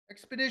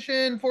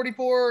Expedition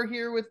 44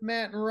 here with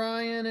Matt and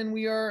Ryan, and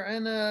we've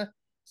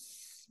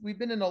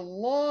been in a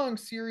long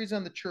series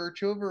on the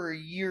church over a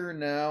year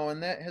now,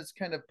 and that has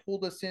kind of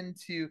pulled us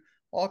into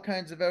all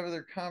kinds of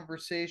other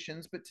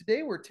conversations. But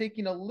today we're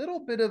taking a little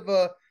bit of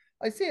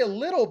I say a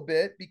little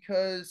bit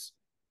because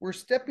we're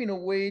stepping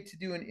away to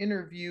do an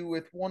interview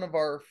with one of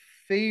our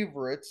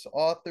favorites,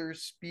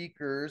 authors,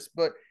 speakers,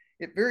 but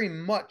it very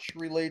much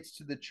relates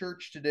to the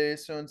church today.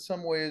 So in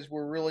some ways,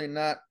 we're really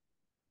not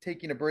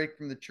taking a break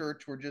from the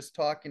church. We're just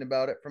talking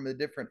about it from a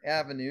different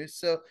avenue.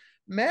 So,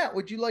 Matt,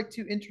 would you like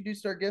to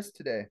introduce our guest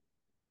today?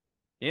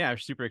 Yeah, I'm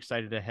super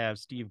excited to have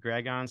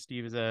Gregg on.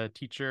 Steve is a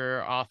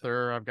teacher,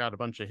 author. I've got a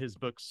bunch of his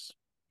books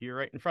here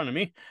right in front of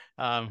me.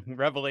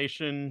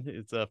 Revelation,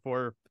 it's a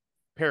four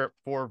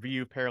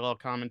view parallel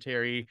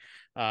commentary.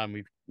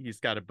 He's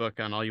got a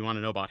book on all you want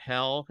to know about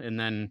hell, and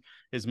then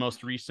his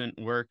most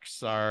recent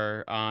works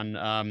are on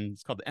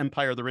it's called The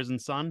Empire of the Risen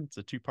Sun. It's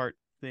a two-part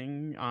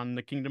thing on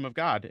the kingdom of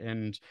God.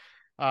 And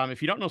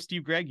if you don't know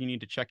Gregg, you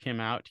need to check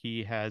him out.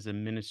 He has a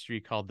ministry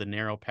called The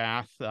Narrow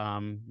Path.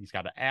 He's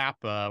got an app,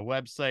 a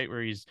website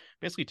where he's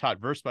basically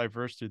taught verse by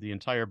verse through the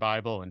entire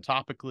Bible and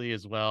topically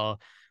as well.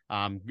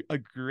 A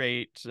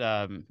great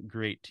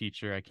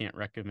teacher. I can't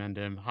recommend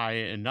him high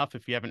enough.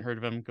 If you haven't heard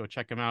of him, go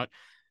check him out.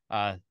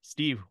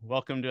 Steve,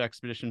 welcome to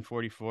Expedition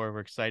 44. We're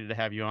excited to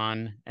have you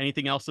on.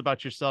 Anything else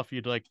about yourself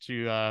you'd like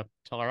to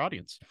tell our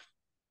audience?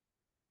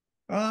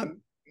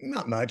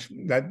 Not much.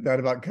 That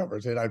about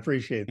covers it. I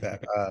appreciate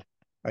that.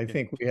 I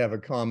think we have a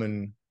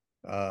common.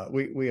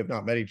 We have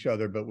not met each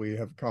other, but we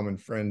have a common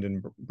friend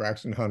in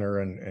Braxton Hunter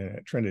and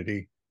at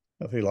Trinity,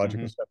 a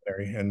theological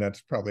seminary, and that's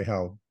probably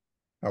how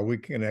we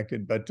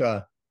connected. But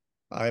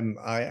I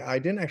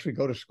didn't actually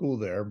go to school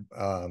there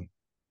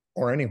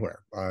or anywhere.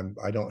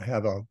 I don't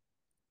have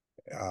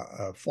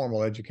a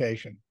formal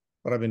education,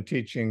 but I've been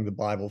teaching the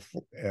Bible,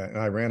 and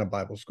I ran a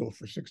Bible school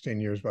for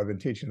 16 years. But I've been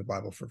teaching the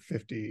Bible for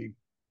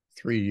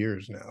 53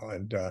 years now,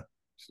 and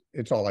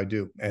it's all I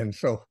do. And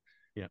so,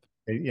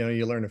 yeah,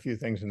 you learn a few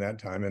things in that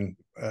time.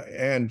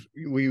 And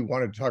we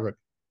wanted to talk about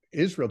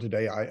Israel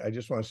today. I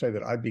just want to say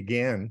that I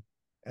began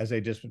as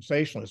a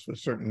dispensationalist with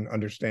certain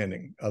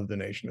understanding of the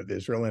nation of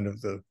Israel and of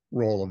the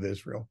role of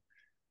Israel.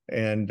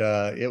 And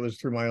it was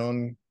through my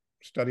own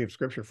study of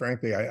Scripture.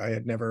 Frankly, I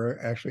had never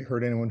actually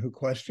heard anyone who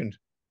questioned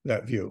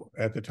that view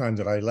at the time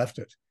that I left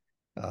it.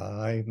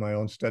 My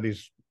own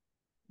studies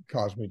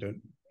caused me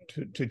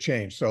to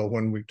change. So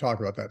when we talk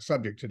about that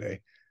subject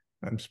today,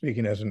 I'm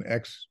speaking as an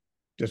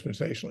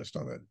ex-dispensationalist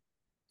on it.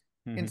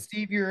 And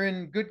Steve, you're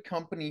in good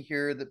company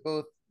here that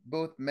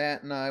both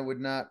Matt and I would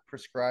not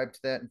prescribe to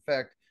that. In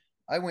fact,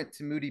 I went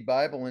to Moody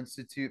Bible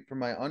Institute for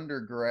my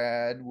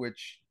undergrad,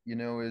 which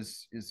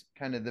is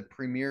kind of the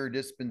premier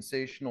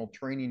dispensational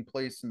training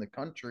place in the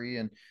country.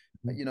 And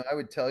I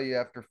would tell you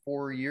after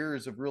 4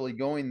 years of really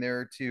going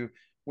there to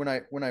when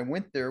I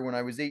went there when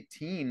I was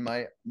 18,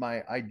 my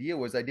idea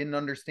was I didn't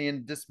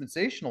understand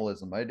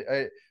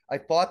dispensationalism. I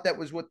thought that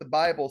was what the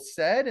Bible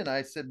said, and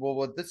I said,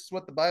 well, this is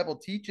what the Bible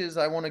teaches.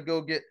 I want to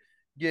go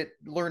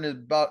learn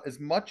about as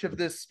much of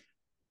this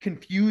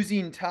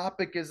confusing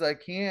topic as I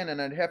can.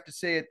 And I'd have to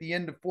say at the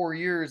end of 4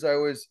 years, I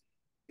was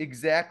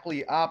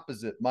exactly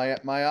opposite. My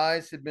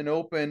eyes had been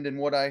opened, and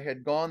what I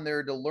had gone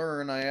there to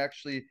learn, I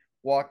actually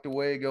walked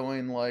away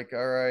going like,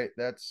 all right,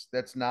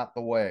 that's not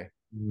the way.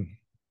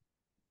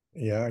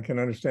 Yeah, I can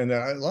understand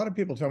that. A lot of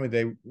people tell me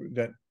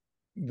that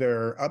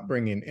their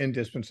upbringing in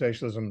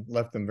dispensationalism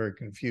left them very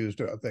confused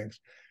about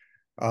things.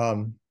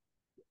 Mine's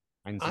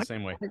the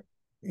same way.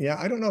 Yeah,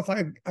 I don't know if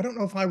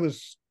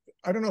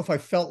I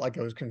felt like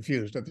I was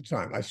confused at the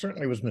time. I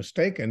certainly was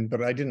mistaken,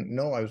 but I didn't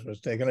know I was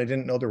mistaken. I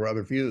didn't know there were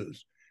other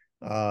views.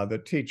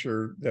 The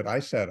teacher that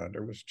I sat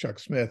under was Chuck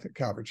Smith at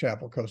Calvary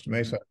Chapel, Costa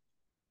Mesa,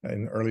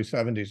 in the early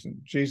 70s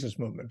in Jesus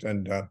movement.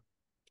 And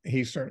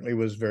he certainly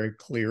was very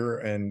clear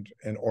and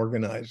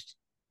organized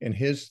in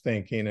his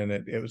thinking. And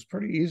it was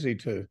pretty easy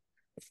to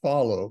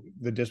follow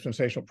the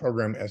dispensational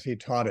program as he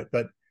taught it.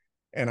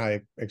 And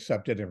I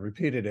accepted and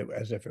repeated it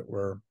as if it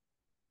were,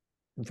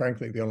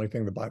 frankly, the only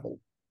thing the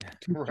Bible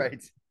teaches.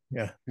 Right.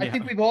 Yeah. I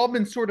think we've all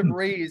been sort of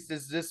raised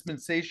as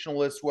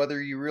dispensationalists,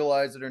 whether you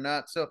realize it or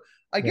not. So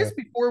I guess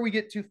before we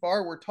get too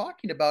far, we're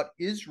talking about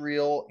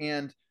Israel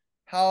and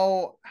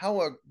how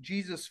a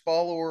Jesus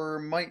follower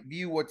might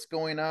view what's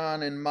going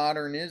on in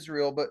modern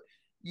Israel. But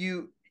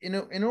in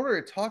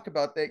order to talk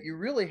about that, you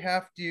really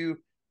have to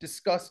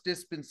discuss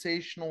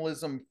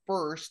dispensationalism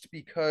first,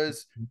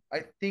 because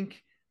I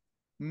think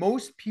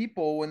most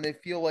people, when they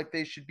feel like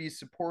they should be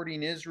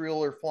supporting Israel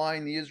or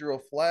flying the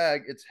Israel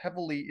flag, it's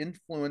heavily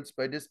influenced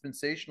by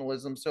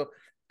dispensationalism. So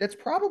that's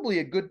probably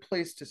a good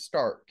place to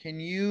start. Can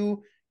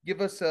you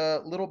give us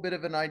a little bit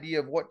of an idea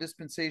of what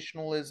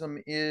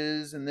dispensationalism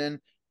is? And then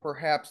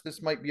perhaps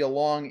this might be a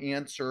long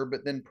answer,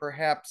 but then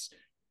perhaps,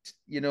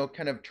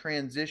 kind of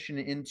transition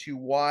into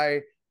why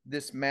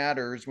this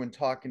matters when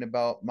talking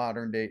about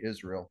modern day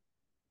Israel.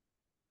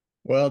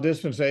 Well,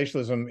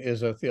 dispensationalism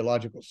is a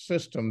theological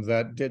system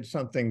that did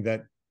something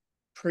that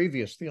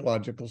previous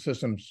theological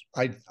systems,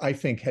 I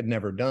think, had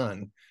never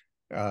done.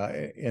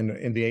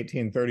 in the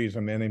 1830s,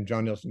 a man named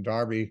John Nelson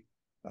Darby,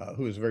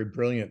 who was a very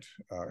brilliant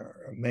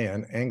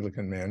man,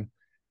 Anglican man,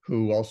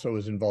 who also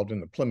was involved in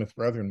the Plymouth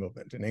Brethren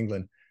movement in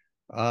England.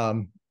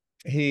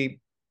 He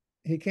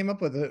came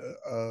up with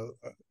a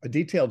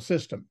detailed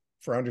system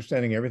for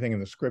understanding everything in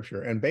the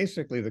scripture. And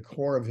basically the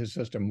core of his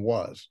system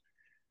was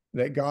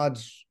that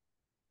God's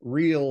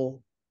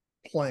real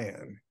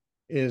plan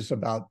is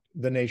about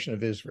the nation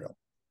of Israel.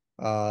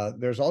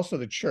 There's also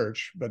the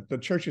church, but the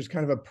church is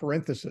kind of a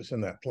parenthesis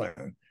in that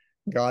plan.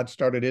 God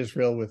started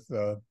Israel with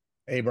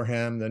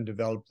Abraham, then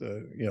developed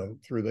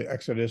through the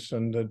Exodus,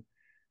 and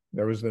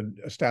there was the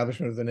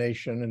establishment of the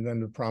nation, and then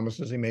the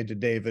promises he made to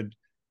David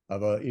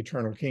of an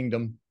eternal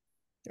kingdom.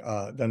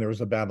 Then there was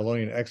the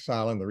Babylonian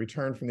exile and the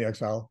return from the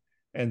exile,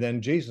 and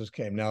then Jesus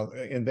came. Now,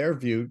 in their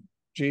view,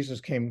 Jesus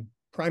came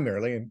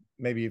primarily and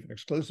maybe even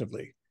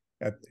exclusively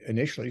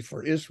initially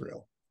for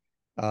Israel,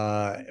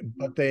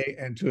 but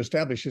to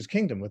establish his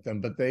kingdom with them,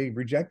 but they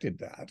rejected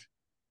that,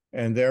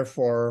 and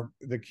therefore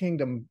the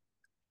kingdom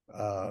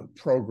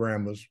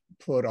program was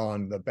put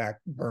on the back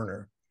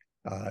burner.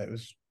 It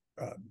was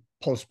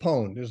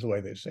postponed, is the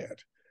way they say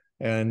it,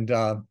 and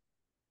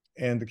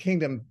the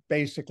kingdom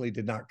basically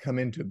did not come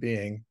into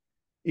being,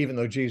 even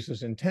though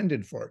Jesus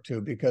intended for it to,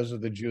 because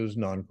of the Jews'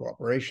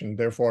 non-cooperation.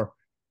 Therefore,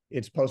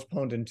 it's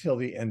postponed until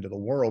the end of the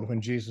world, when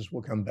Jesus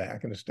will come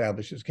back and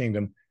establish his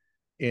kingdom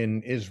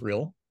in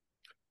Israel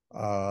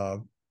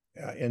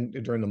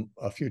during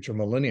a future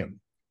millennium,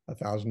 a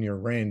 1,000-year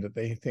reign that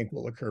they think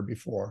will occur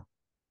before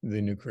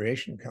the new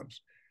creation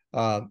comes.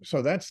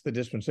 So that's the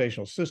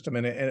dispensational system,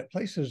 and it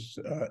places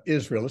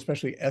Israel,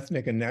 especially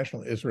ethnic and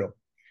national Israel,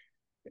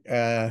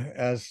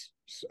 as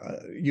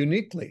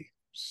uniquely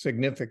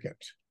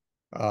significant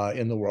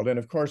in the world. And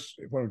of course,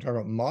 when we talk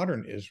about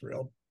modern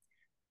Israel,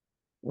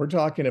 we're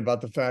talking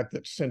about the fact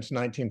that since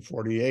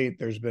 1948,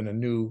 there's been a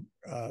new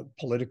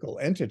political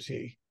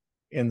entity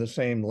in the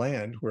same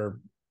land where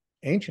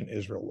ancient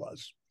Israel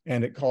was,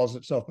 and it calls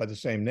itself by the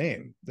same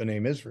name, the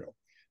name Israel.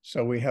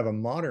 So we have a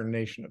modern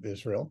nation of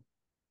Israel.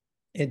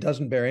 It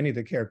doesn't bear any of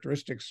the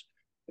characteristics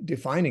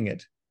defining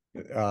it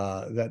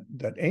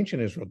that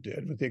ancient Israel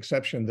did, with the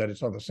exception that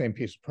it's on the same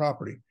piece of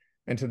property.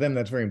 And to them,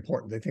 that's very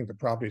important. They think the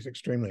property is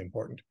extremely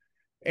important,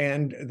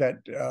 and that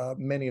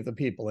many of the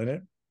people in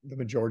it, the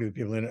majority of the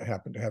people in it,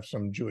 happen to have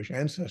some Jewish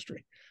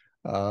ancestry.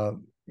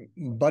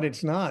 But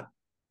it's not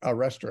a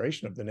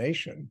restoration of the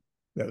nation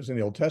that was in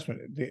the Old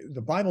Testament.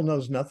 The Bible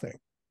knows nothing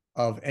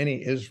of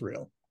any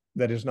Israel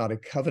that is not a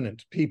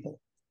covenant people.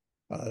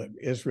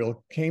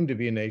 Israel came to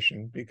be a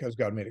nation because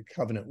God made a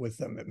covenant with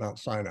them at Mount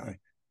Sinai.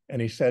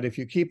 And he said, if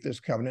you keep this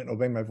covenant and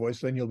obey my voice,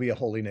 then you'll be a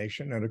holy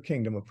nation and a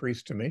kingdom, a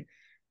priest to me.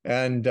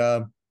 And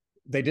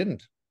they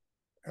didn't.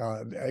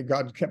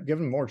 God kept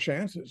giving them more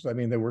chances. I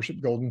mean, they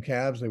worshiped golden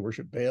calves, they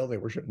worshiped Baal, they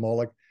worshiped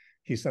Moloch.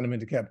 He sent them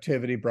into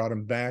captivity, brought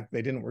them back.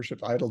 They didn't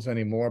worship idols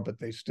anymore, but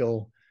they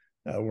still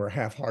were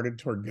half-hearted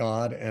toward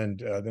God. And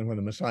then when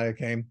the Messiah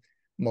came,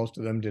 most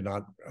of them did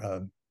not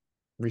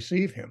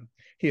receive him.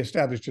 He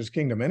established his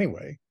kingdom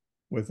anyway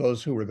with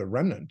those who were the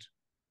remnant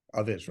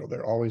of Israel.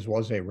 There always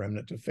was a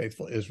remnant of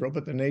faithful Israel,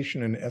 but the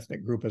nation and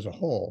ethnic group as a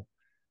whole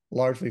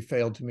largely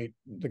failed to meet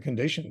the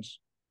conditions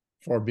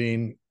for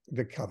being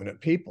the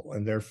covenant people.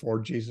 And therefore,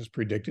 Jesus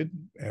predicted,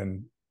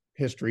 and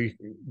history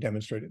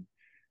demonstrated,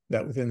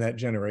 that within that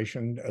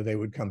generation, they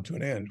would come to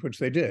an end, which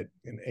they did.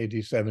 In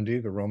AD 70,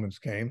 the Romans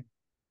came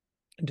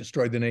and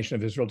destroyed the nation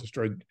of Israel,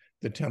 destroyed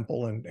the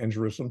temple and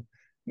Jerusalem.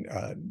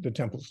 The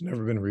temple's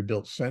never been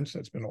rebuilt since.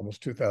 It's been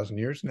almost 2,000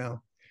 years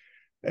now.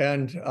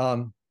 And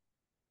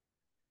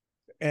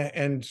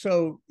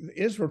so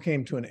Israel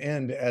came to an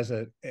end as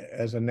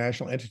a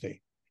national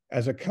entity,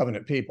 as a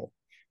covenant people.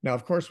 Now,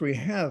 of course, we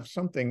have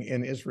something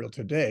in Israel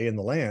today, in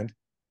the land,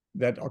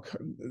 that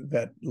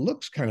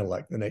looks kind of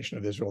like the nation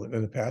of Israel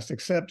in the past,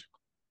 except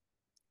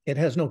it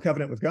has no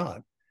covenant with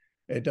God.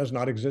 It does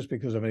not exist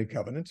because of any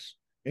covenants.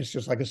 It's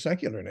just like a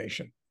secular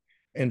nation.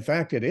 In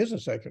fact, it is a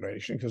secular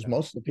nation because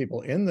most of the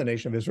people in the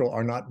nation of Israel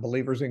are not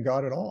believers in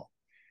God at all.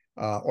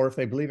 Or if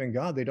they believe in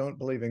God, they don't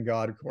believe in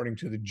God according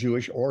to the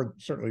Jewish or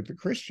certainly the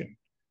Christian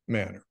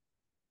manner.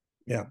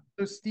 Yeah.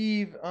 So,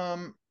 Steve,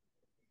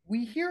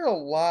 we hear a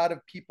lot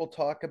of people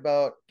talk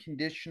about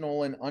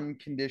conditional and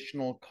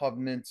unconditional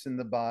covenants in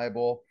the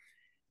Bible,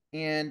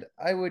 and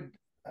I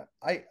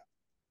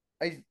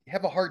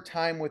have a hard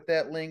time with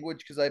that language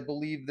because I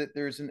believe that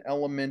there's an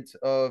element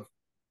of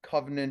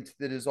covenant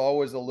that is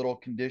always a little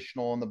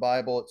conditional. In the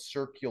Bible, it's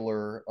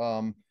circular,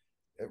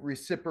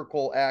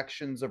 reciprocal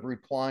actions of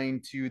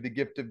replying to the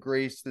gift of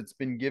grace that's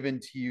been given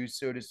to you,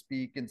 so to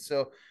speak. And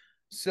so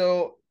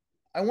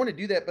I want to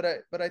do that,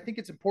 but I think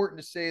it's important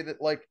to say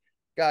that, like,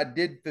 God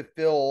did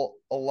fulfill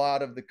a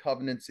lot of the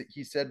covenants that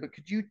he said. But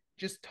could you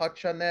just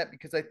touch on that?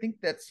 Because I think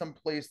that's some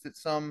place that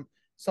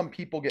some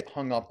people get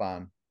hung up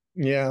on.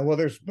 Yeah,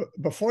 well,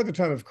 before the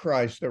time of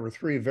Christ, there were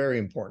three very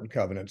important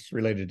covenants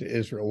related to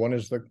Israel. One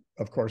is,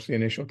 of course, the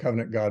initial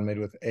covenant God made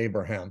with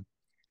Abraham.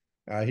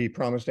 He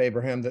promised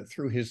Abraham that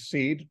through his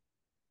seed,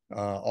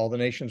 all the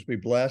nations be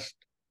blessed,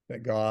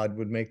 that God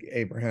would make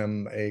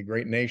Abraham a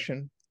great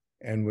nation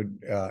and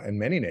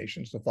many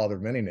nations, the father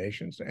of many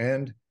nations,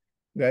 and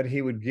that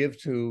he would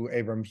give to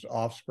Abram's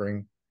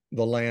offspring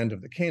the land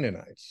of the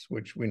Canaanites,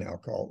 which we now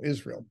call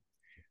Israel.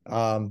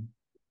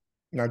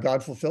 Now,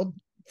 God fulfilled,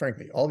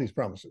 frankly, all these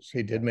promises.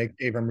 He did make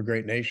Abram a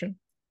great nation.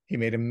 He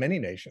made him many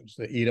nations.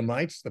 The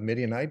Edomites, the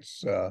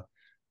Midianites,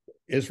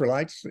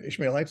 Israelites, the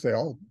Ishmaelites,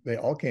 they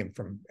all came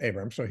from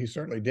Abram. So he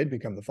certainly did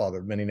become the father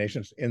of many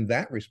nations in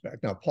that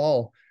respect. Now,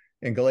 Paul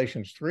in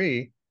Galatians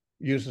 3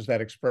 uses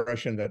that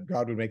expression that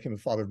God would make him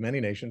the father of many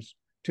nations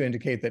to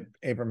indicate that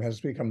Abram has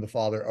become the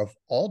father of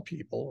all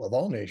people, of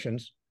all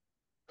nations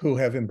who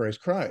have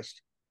embraced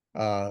Christ.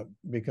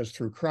 Because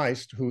through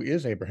Christ, who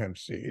is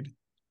Abraham's seed,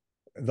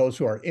 those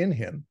who are in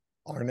him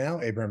are now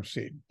Abraham's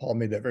seed. Paul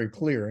made that very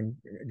clear in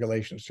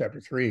Galatians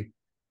chapter 3,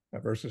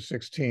 verses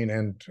 16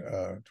 and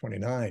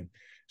 29.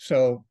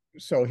 So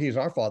he's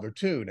our father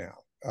too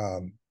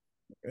now.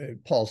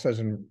 Paul says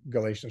in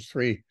Galatians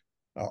 3,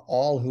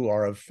 all who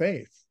are of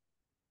faith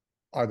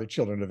are the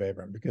children of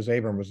Abraham, because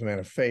Abraham was a man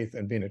of faith,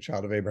 and being a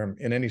child of Abraham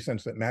in any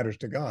sense that matters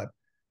to God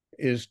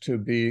is to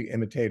be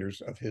imitators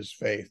of his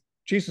faith.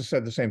 Jesus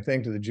said the same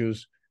thing to the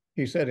Jews.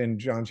 He said in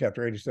John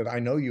chapter 8, he said, I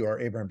know you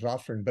are Abraham's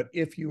offspring, but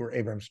if you were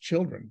Abraham's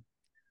children,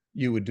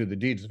 you would do the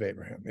deeds of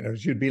Abraham.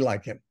 You'd be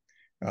like him.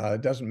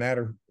 It doesn't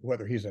matter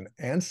whether he's an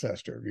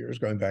ancestor of yours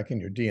going back in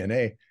your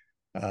DNA.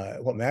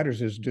 What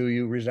matters is, do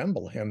you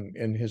resemble him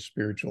in his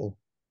spiritual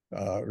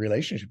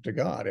relationship to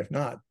God? If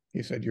not,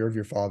 he said, you're of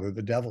your father,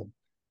 the devil,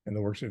 and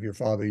the works of your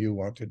father you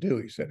want to do,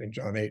 he said in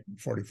John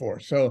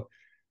 8:44. So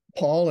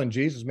Paul and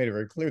Jesus made it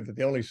very clear that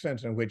the only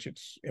sense in which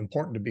it's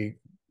important to be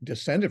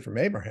descended from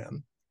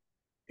Abraham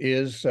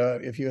is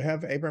if you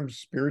have Abraham's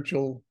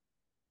spiritual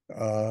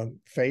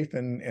faith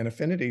and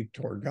affinity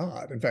toward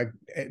God. In fact,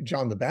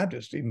 John the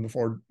Baptist, even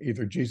before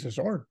either Jesus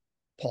or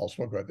Paul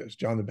spoke about this,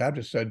 John the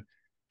Baptist said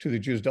to the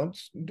Jews,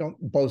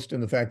 don't boast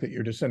in the fact that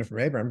you're descended from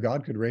Abraham.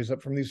 God could raise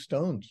up from these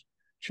stones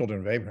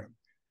children of Abraham.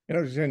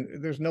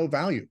 There's no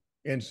value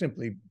in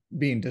simply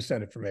being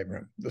descended from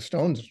Abraham. The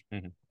stones,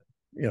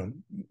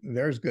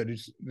 they're as good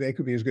as, they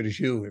could be as good as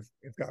you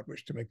if God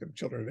wished to make them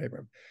children of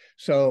Abraham.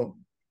 So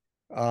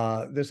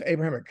this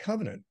Abrahamic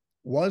covenant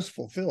was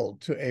fulfilled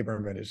to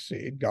Abraham and his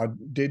seed. God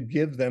did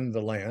give them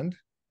the land.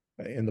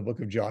 In the book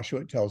of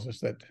Joshua, it tells us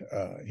that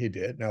he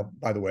did. Now,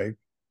 by the way,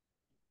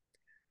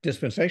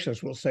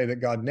 dispensationalists will say that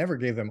God never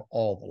gave them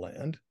all the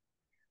land,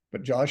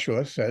 but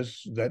Joshua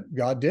says that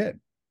God did.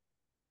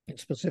 It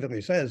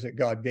specifically says that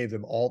God gave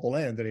them all the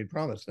land that he'd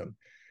promised them.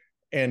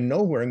 And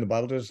nowhere in the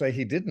Bible does it say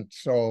he didn't.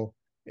 So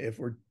if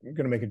we're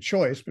going to make a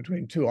choice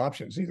between two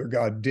options, either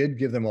God did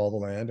give them all the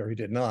land or he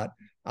did not,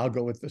 I'll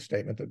go with the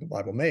statement that the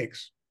Bible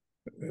makes.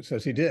 It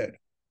says he did,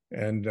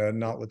 and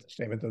not with the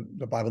statement that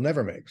the Bible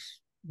never makes,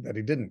 that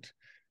he didn't.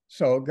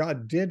 So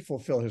God did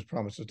fulfill his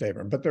promises to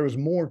Abraham, but there was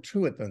more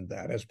to it than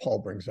that, as Paul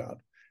brings out,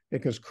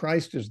 because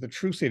Christ is the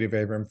true seed of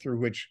Abraham through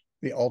which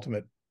the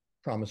ultimate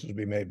promises will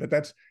be made. But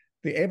that's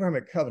the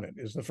Abrahamic covenant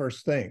is the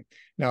first thing.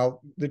 Now,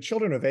 the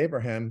children of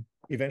Abraham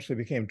eventually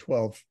became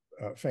 12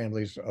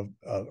 families of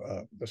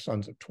the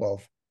sons of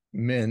 12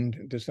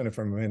 men descended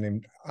from a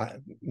man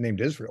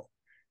named Israel.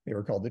 They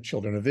were called the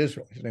children of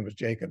Israel. His name was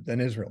Jacob, then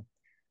Israel.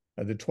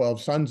 The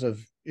 12 sons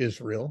of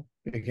Israel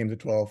became the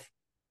 12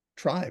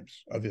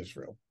 tribes of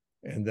Israel.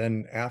 And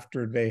then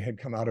after they had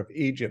come out of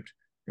Egypt,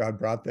 God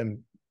brought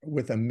them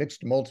with a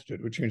mixed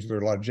multitude, which means there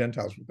are a lot of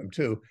Gentiles with them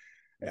too,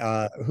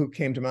 who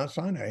came to Mount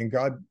Sinai. And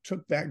God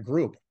took that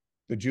group,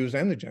 the Jews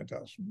and the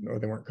Gentiles, or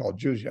they weren't called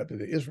Jews yet, they're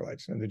the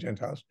Israelites and the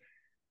Gentiles.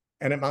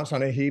 And at Mount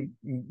Sinai, he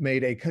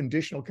made a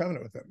conditional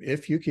covenant with them.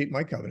 If you keep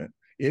my covenant,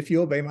 if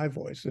you obey my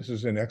voice, this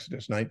is in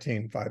Exodus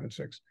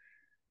 19:5-6,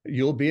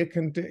 you'll be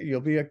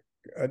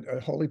a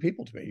holy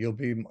people to me. You'll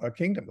be a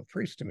kingdom of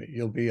priests to me.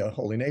 You'll be a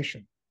holy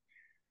nation.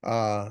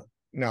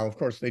 Now, of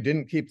course, they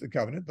didn't keep the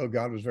covenant, though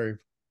God was very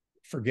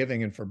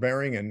forgiving and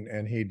forbearing,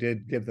 and he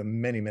did give them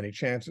many, many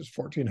chances.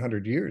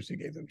 1,400 years he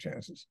gave them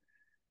chances.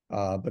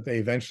 But they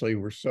eventually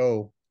were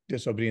so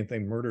disobedient, they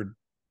murdered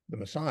the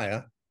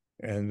Messiah,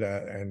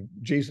 and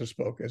Jesus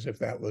spoke as if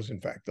that was,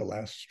 in fact, the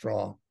last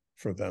straw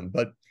for them.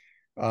 But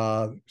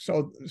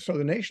so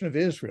the nation of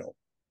Israel,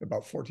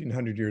 about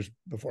 1,400 years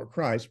before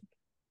Christ,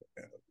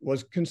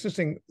 was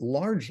consisting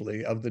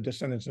largely of the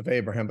descendants of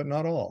Abraham, but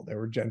not all. There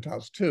were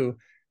Gentiles too,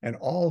 and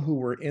all who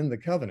were in the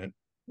covenant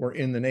were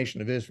in the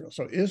nation of Israel.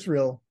 So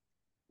Israel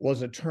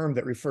was a term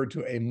that referred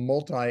to a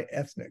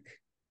multi-ethnic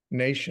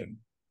nation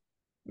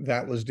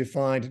that was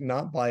defined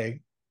not by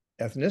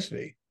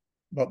ethnicity,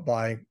 but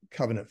by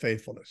covenant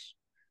faithfulness.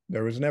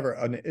 There was never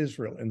an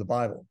Israel in the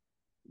Bible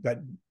that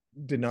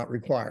did not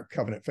require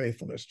covenant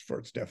faithfulness for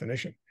its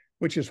definition,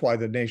 which is why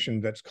the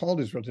nation that's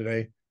called Israel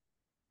today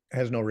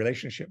has no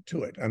relationship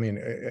to it. I mean,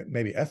 it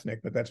may be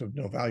ethnic, but that's of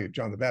no value.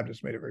 John the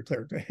Baptist made it very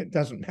clear. It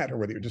doesn't matter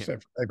whether you're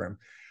descended from Abraham.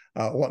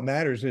 What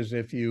matters is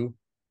if you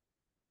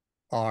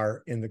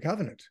are in the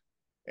covenant.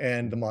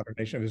 And the modern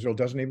nation of Israel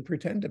doesn't even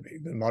pretend to be.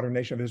 The modern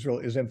nation of Israel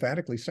is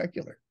emphatically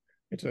secular.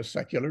 It's a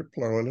secular,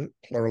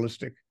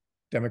 pluralistic,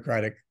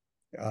 democratic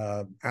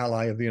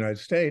ally of the United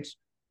States,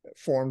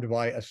 formed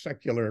by a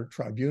secular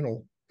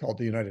tribunal called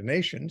the United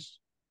Nations,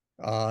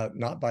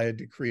 not by a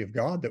decree of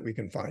God that we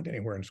can find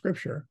anywhere in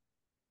Scripture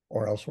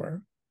or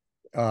elsewhere.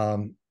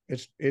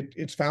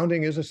 Its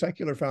founding is a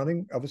secular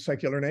founding of a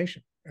secular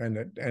nation,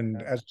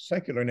 and as a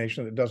secular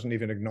nation that doesn't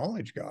even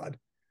acknowledge God,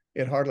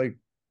 it hardly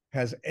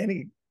has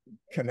any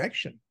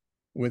connection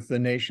with the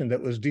nation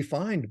that was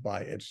defined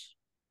by its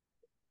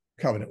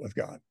covenant with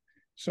God.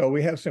 So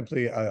we have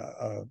simply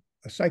a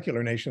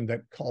secular nation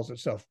that calls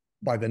itself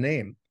by the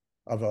name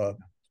of a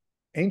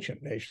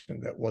ancient nation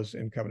that was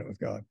in covenant with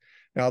God.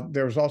 Now,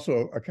 there was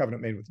also a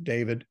covenant made with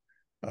David.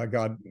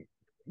 God,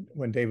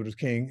 when David was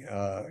king,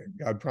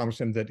 God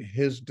promised him that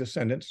his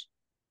descendants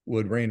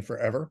would reign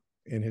forever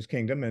in his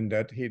kingdom, and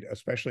that he,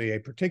 especially a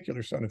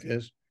particular son of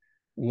his,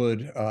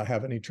 would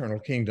have an eternal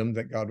kingdom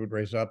that God would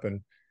raise up.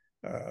 And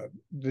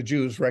the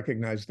Jews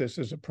recognized this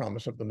as a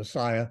promise of the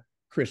Messiah.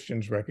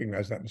 Christians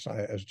recognize that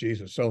Messiah as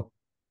Jesus. So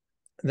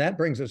that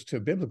brings us to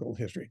biblical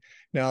history.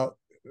 Now,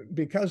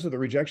 because of the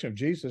rejection of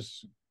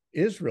Jesus,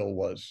 Israel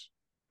was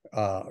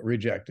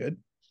rejected.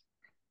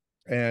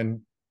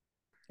 And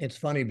it's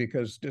funny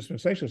because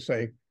dispensationalists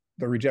say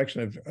the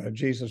rejection of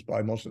Jesus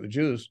by most of the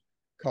Jews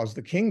caused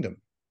the kingdom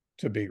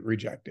to be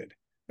rejected.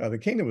 The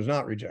kingdom was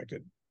not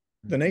rejected.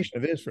 The nation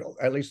of Israel,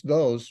 at least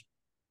those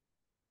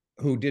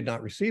who did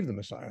not receive the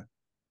Messiah,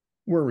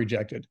 were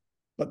rejected.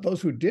 But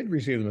those who did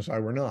receive the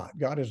Messiah were not.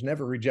 God has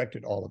never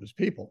rejected all of his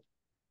people.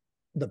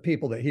 The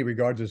people that he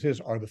regards as his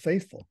are the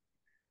faithful.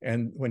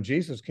 And when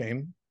Jesus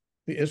came,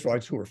 the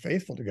Israelites who were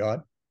faithful to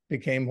God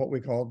became what we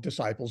call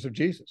disciples of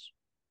Jesus.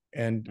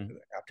 And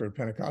after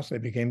Pentecost, they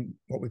became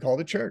what we call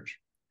the church.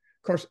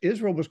 Of course,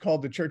 Israel was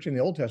called the church in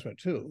the Old Testament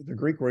too. The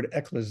Greek word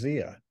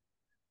ecclesia,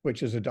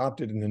 which is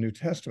adopted in the New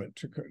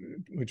Testament,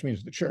 which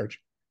means the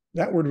church.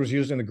 That word was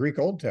used in the Greek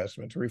Old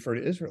Testament to refer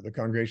to Israel, the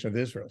congregation of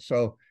Israel.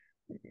 So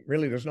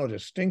really, there's no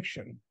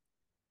distinction.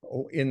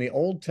 In the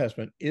Old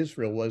Testament,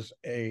 Israel was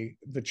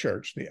the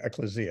church, the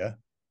ecclesia,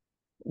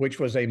 which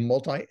was a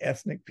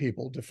multi-ethnic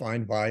people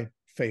defined by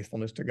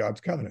faithfulness to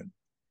God's covenant.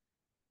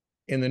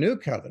 In the New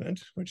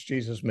Covenant, which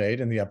Jesus made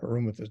in the upper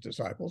room with his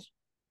disciples,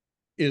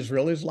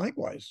 Israel is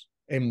likewise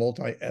a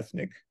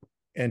multi-ethnic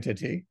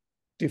entity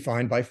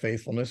defined by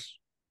faithfulness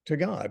to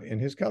God in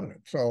his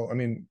covenant. So, I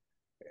mean,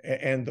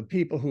 and the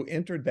people who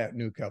entered that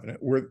new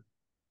covenant were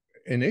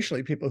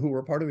initially people who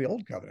were part of the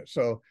old covenant.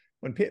 So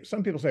when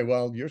some people say,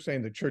 well, you're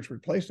saying the church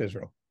replaced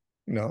Israel.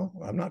 No,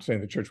 I'm not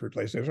saying the church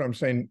replaced Israel. I'm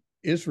saying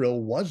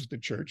Israel was the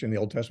church in the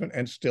Old Testament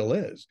and still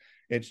is.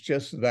 It's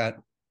just that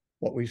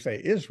what we say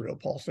Israel,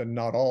 Paul said,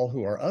 not all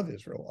who are of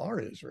Israel are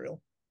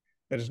Israel.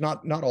 That is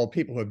not all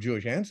people who have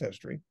Jewish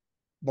ancestry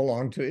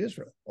belong to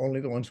Israel, only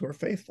the ones who are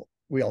faithful.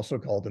 We also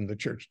call them the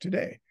church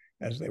today,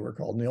 as they were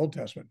called in the Old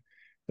Testament.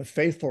 The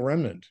faithful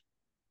remnant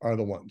are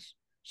the ones.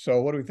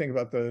 So what do we think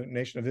about the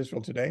nation of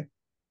Israel today?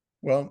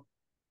 Well,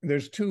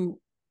 there's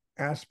two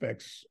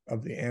aspects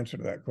of the answer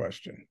to that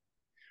question.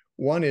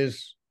 One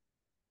is,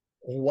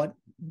 what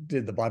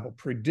did the Bible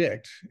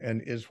predict,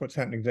 and is what's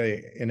happening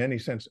today in any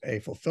sense a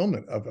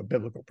fulfillment of a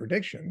biblical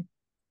prediction?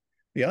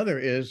 The other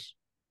is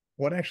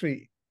what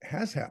actually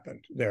has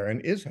happened there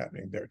and is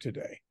happening there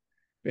today.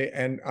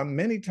 And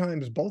many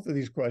times both of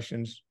these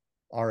questions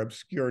are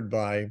obscured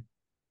by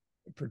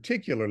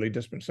particularly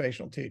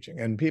dispensational teaching,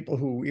 and people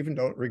who even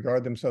don't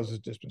regard themselves as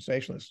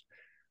dispensationalists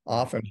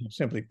often have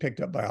simply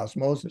picked up by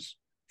osmosis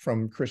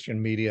from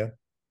Christian media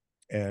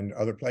and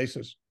other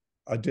places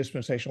a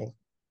dispensational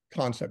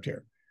concept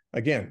here.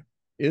 Again,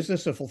 is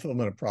this a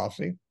fulfillment of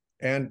prophecy?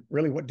 And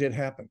really, what did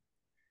happen?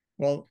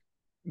 Well,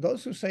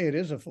 those who say it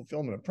is a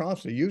fulfillment of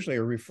prophecy usually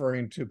are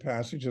referring to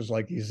passages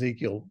like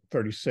Ezekiel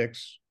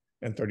 36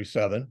 and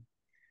 37,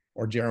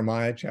 or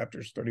Jeremiah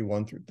chapters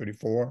 31 through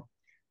 34,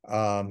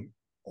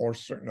 or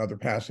certain other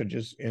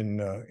passages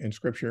in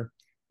Scripture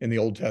in the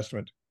Old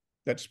Testament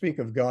that speak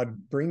of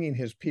God bringing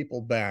his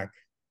people back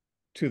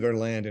to their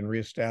land and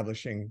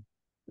reestablishing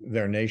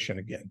their nation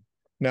again.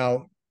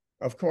 Now,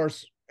 of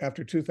course,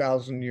 after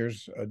 2,000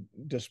 years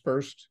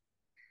dispersed,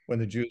 when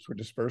the Jews were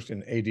dispersed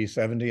in AD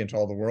 70 into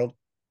all the world,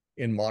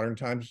 in modern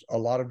times, a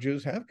lot of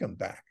Jews have come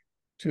back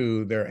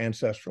to their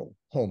ancestral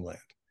homeland.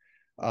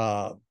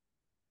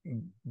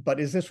 But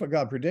is this what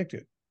God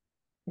predicted?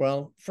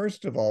 Well,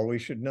 first of all, we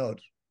should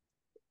note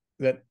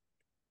that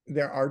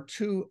there are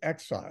two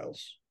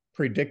exiles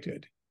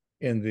predicted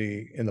in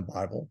the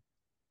Bible,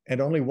 and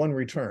only one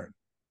return.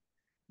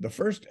 The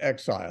first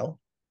exile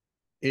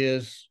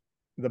is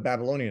the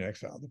Babylonian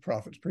exile. The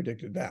prophets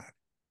predicted that.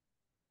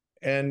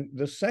 And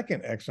the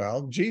second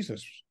exile,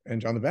 Jesus and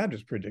John the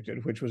Baptist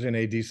predicted, which was in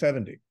AD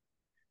 70.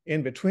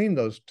 In between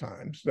those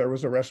times, there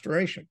was a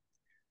restoration.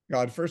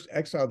 God first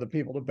exiled the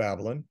people to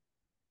Babylon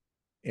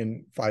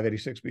in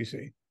 586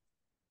 BC.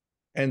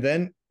 And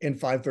then in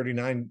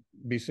 539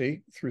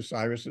 BC, through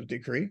Cyrus's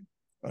decree,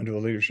 under the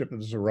leadership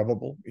of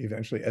Zerubbabel,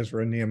 eventually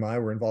Ezra and Nehemiah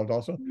were involved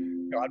also,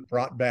 God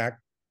brought back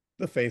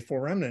the faithful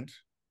remnant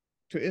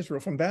to Israel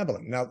from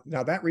Babylon.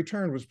 Now that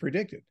return was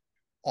predicted.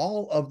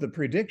 All of the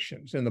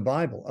predictions in the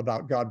Bible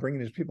about God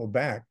bringing his people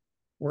back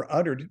were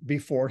uttered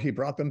before he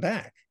brought them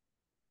back.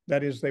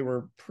 That is, they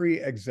were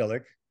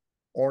pre-exilic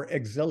or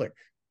exilic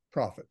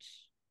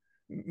prophets,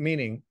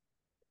 meaning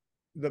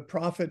the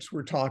prophets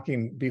were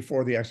talking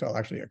before the exile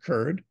actually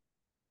occurred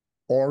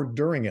or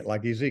during it,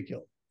 like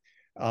Ezekiel.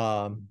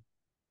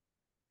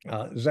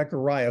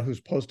 Zechariah, who's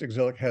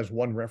post-exilic, has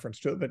one reference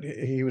to it, but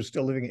he was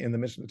still living in the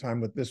midst of the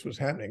time when this was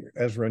happening.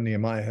 Ezra and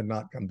Nehemiah had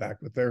not come back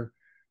with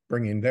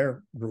bringing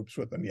their groups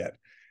with them yet.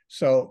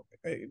 So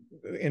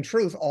in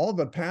truth, all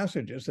the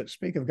passages that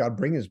speak of God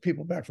bringing his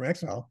people back from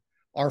exile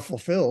are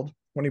fulfilled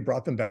when he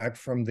brought them back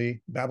from the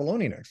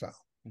Babylonian exile.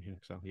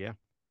 So, yeah.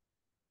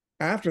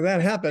 After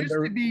that happened,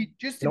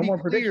 just to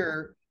be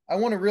clear, I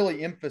want to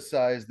really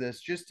emphasize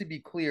this. Just to be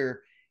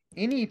clear,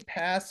 any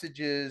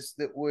passages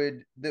that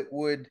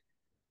would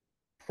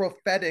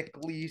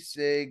prophetically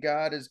say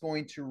God is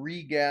going to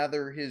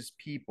regather his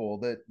people,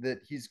 that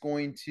he's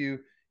going to,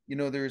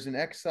 there's an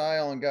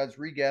exile and God's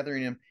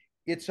regathering him,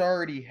 it's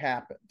already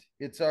happened.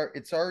 It's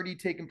already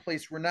taken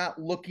place. We're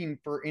not looking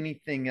for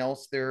anything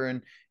else there.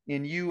 And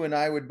you and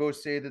I would both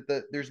say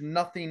that there's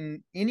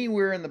nothing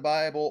anywhere in the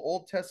Bible,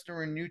 Old Testament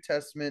or New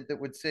Testament, that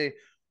would say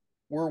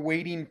we're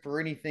waiting for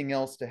anything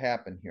else to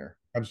happen here.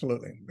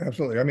 Absolutely.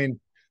 Absolutely.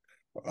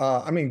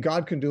 I mean,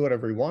 God can do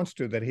whatever he wants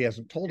to that he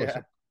hasn't told us.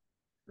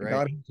 Right.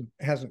 God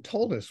hasn't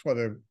told us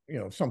whether,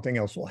 something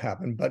else will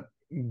happen,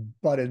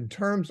 but in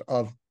terms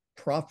of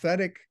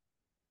prophetic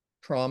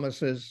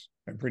promises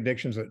and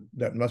predictions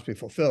that must be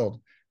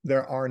fulfilled,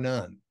 there are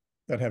none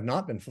that have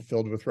not been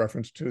fulfilled with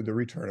reference to the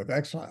return of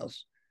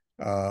exiles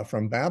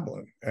from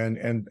Babylon.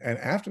 And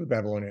after the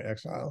Babylonian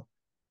exile,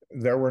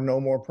 there were no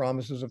more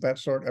promises of that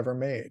sort ever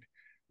made.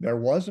 There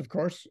was, of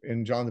course,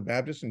 in John the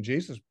Baptist and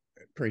Jesus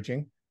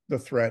preaching, the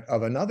threat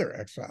of another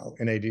exile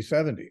in AD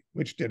 70,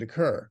 which did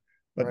occur.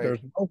 But right. There's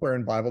nowhere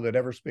in the Bible that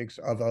ever speaks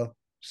of a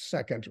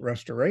second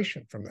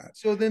restoration from that.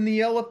 So then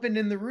the elephant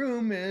in the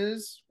room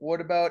is, what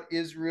about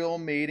Israel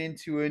made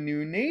into a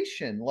new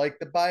nation? Like,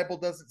 the Bible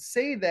doesn't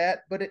say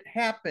that, but it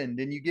happened.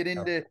 And you get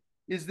into,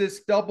 is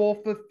this double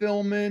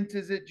fulfillment?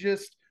 Is it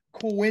just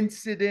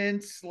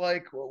coincidence?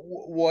 Like,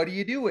 what do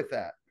you do with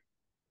that?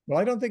 Well,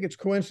 I don't think it's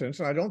coincidence,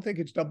 and I don't think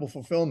it's double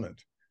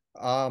fulfillment.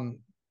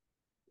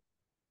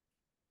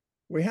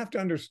 We have to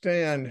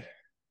understand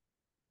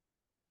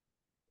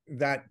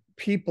that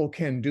people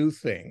can do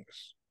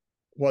things,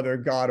 whether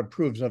God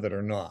approves of it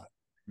or not.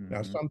 Mm-hmm.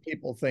 Now, some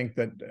people think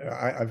that,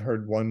 I've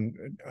heard one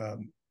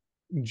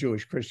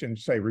Jewish Christian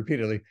say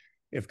repeatedly,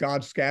 if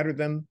God scattered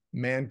them,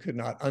 man could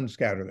not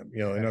unscatter them.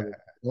 In other words,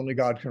 only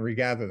God can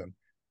regather them.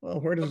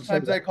 Well, where does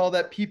Sometimes it say that? I call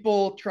that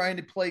people trying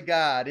to play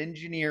God,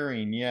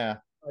 engineering. Yeah.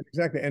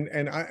 Exactly.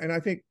 And I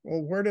think,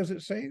 well, where does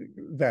it say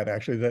that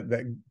actually,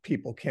 that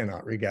people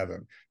cannot regather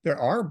them? There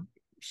are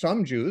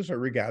some Jews are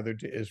regathered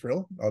to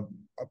Israel.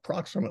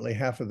 Approximately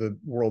half of the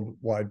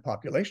worldwide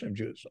population of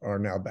Jews are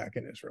now back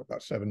in Israel,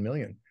 about 7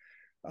 million,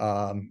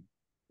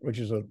 which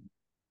is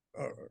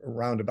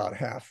around about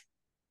half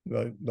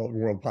the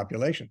world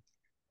population.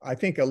 I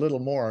think a little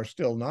more are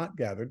still not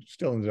gathered,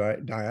 still in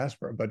the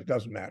diaspora, but it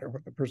doesn't matter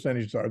what the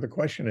percentages are. The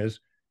question is,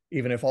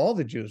 even if all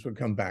the Jews would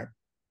come back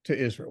to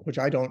Israel, which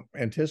I don't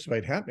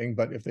anticipate happening,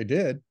 but if they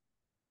did,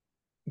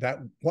 that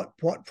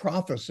what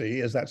prophecy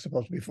is that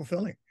supposed to be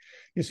fulfilling?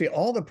 You see,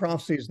 all the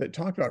prophecies that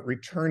talked about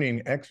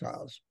returning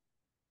exiles,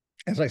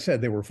 as I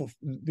said,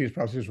 these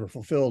prophecies were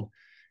fulfilled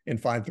in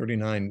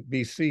 539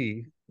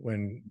 BC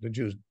when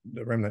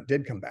the remnant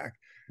did come back.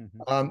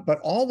 Mm-hmm. But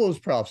all those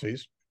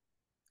prophecies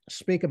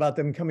speak about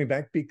them coming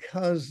back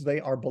because they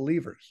are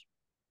believers.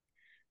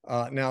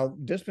 Now,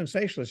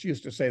 dispensationalists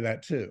used to say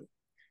that too.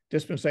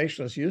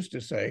 Dispensationalists used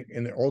to say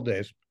in the old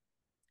days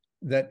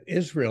that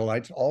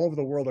Israelites all over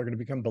the world are going to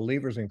become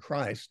believers in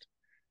Christ,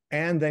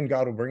 and then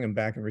God will bring them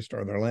back and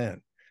restore their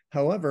land.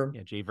 However,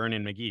 J.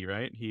 Vernon McGee,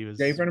 right? He was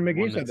J. Vernon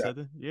McGee said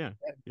that. Yeah.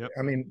 Yep.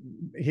 I mean,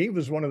 he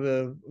was one of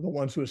the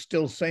ones who was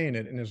still saying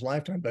it in his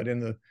lifetime, but in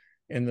the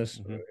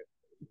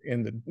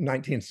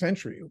 19th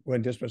century,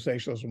 when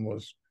dispensationalism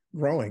was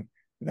growing,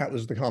 that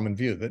was the common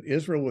view, that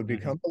Israel would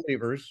become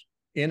believers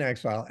in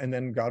exile, and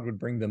then God would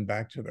bring them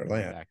back to their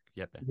land.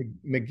 Yep.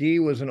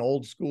 McGee was an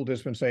old school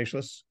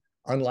dispensationalist,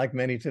 unlike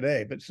many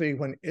today. But see,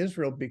 when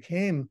Israel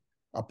became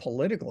a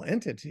political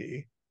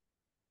entity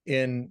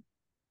in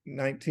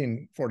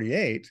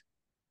 1948,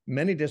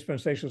 many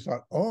dispensationalists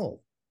thought,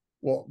 oh,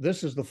 well,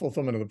 this is the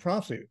fulfillment of the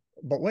prophecy.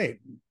 But wait,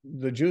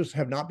 the Jews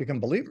have not become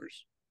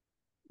believers.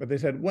 But they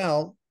said,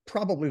 well,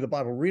 probably the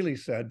Bible really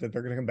said that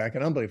they're going to come back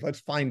in unbelief.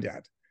 Let's find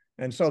that.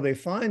 And so they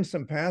find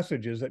some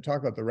passages that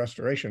talk about the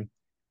restoration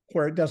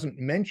where it doesn't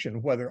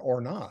mention whether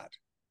or not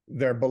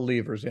they're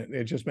believers.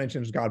 It just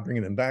mentions God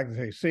bringing them back. They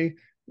say, see,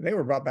 they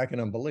were brought back in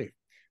unbelief.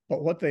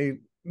 But what they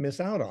miss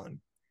out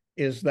on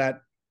is that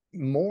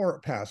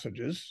more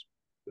passages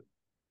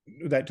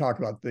that talk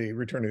about the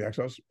return of the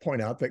exiles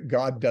point out that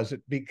God does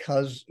it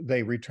because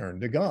they return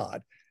to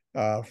God.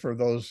 For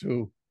those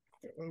who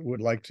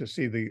would like to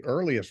see the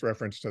earliest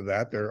reference to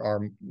that, there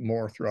are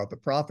more throughout the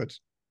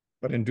prophets.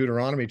 But in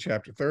Deuteronomy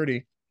chapter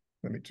 30,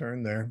 let me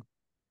turn there.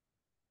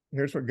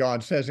 Here's what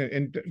God says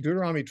in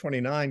Deuteronomy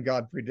 29.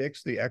 God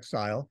predicts the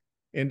exile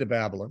into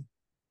Babylon.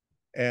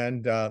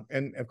 And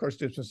of course,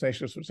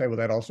 dispensationalists would say, well,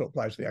 that also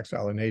applies to the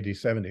exile in AD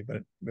 70,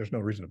 but there's no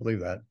reason to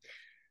believe that.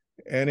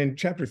 And in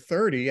chapter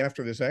 30,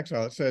 after this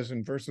exile, it says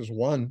in verses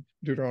 1,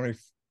 Deuteronomy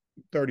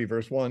 30,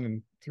 verse 1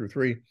 and through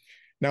 3,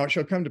 now it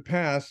shall come to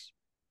pass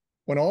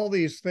when all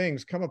these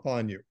things come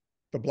upon you,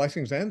 the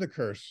blessings and the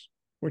curse,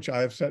 which I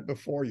have set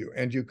before you,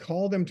 and you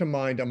call them to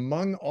mind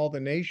among all the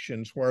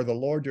nations where the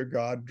Lord your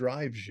God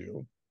drives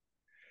you,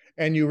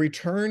 and you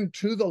return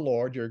to the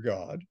Lord your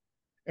God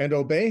and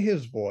obey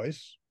his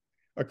voice,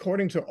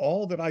 according to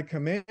all that I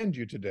command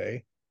you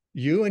today,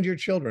 you and your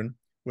children,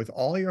 with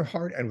all your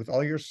heart and with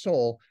all your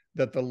soul,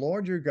 that the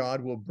Lord your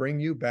God will bring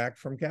you back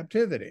from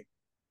captivity.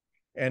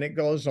 And it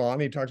goes on.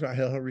 He talks about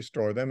how he'll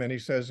restore them. And he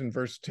says in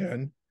verse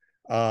 10,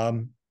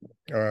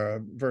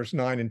 verse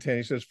 9 and 10,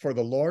 he says, for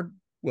the Lord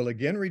will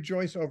again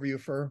rejoice over you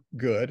for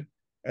good,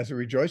 as he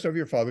rejoiced over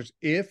your fathers,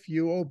 if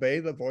you obey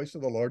the voice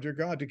of the Lord your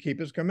God to keep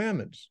his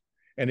commandments.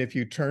 And if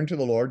you turn to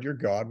the Lord your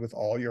God with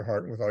all your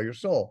heart and with all your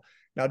soul.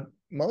 Now,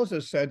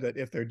 Moses said that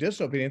if they're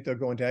disobedient, they'll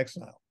go into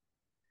exile.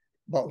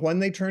 But when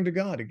they turn to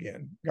God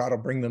again, God will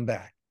bring them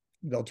back.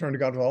 They'll turn to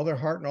God with all their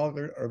heart and all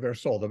their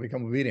soul. They'll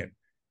become obedient.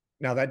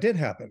 Now, that did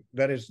happen.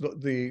 That is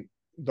the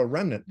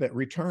remnant that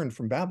returned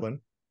from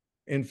Babylon,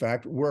 in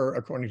fact, were,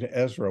 according to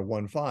Ezra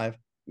 1:5,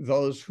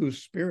 those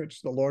whose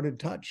spirits the Lord had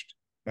touched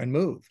and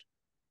moved.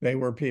 They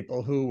were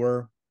people who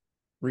were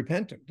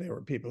repentant. They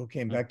were people who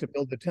came back to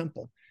build the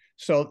temple.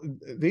 So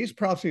these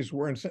prophecies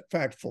were in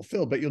fact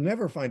fulfilled, but you'll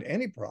never find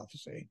any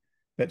prophecy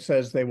that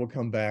says they will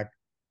come back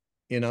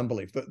in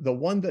unbelief. The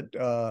one that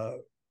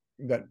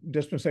that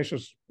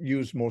dispensationalists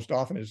use most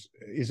often is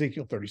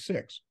Ezekiel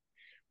 36,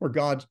 where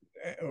God,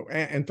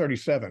 and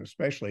 37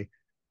 especially,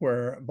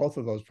 where both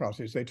of those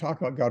prophecies, they talk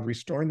about God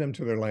restoring them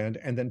to their land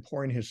and then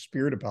pouring his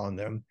spirit upon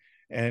them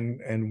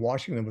and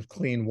washing them with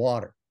clean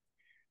water.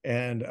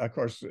 And of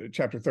course,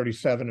 chapter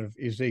 37 of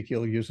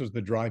Ezekiel uses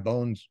the dry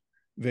bones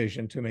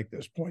vision to make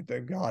this point,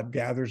 that God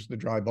gathers the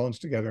dry bones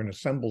together and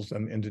assembles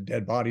them into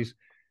dead bodies,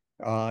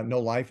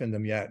 no life in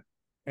them yet.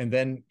 And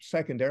then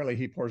secondarily,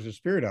 he pours his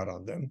spirit out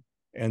on them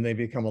and they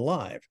become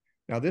alive.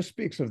 Now, this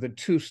speaks of the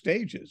two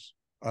stages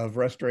of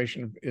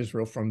restoration of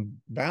Israel from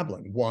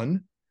Babylon.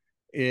 One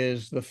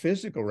is the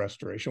physical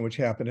restoration, which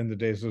happened in the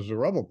days of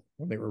Zerubbabel,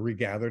 when they were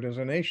regathered as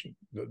a nation.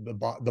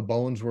 The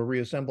bones were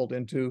reassembled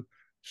into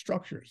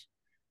structures.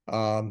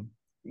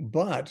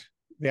 But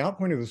the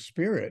outpouring of the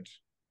Spirit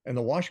and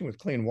the washing with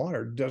clean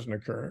water doesn't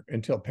occur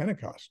until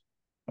Pentecost,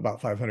 about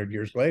 500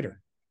 years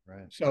later.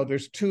 Right. So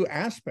there's two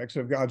aspects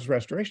of God's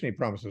restoration he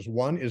promises.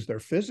 One is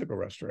their physical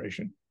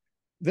restoration.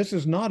 This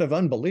is not of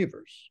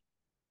unbelievers.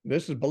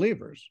 This is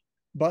believers.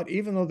 But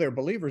even though they're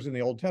believers in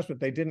the Old Testament,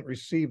 they didn't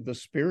receive the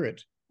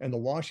Spirit and the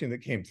washing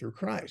that came through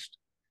Christ.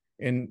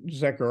 In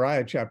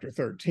Zechariah chapter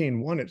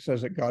 13:1, it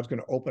says that God's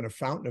going to open a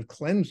fountain of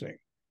cleansing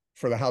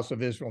for the house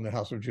of Israel and the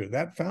house of Judah.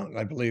 That fountain,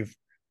 I believe,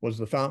 was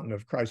the fountain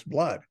of Christ's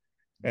blood.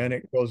 And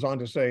it goes on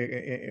to say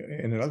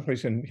in another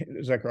place in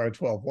Zechariah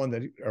 12:1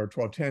 that, or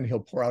 12:10, he'll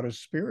pour out his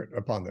spirit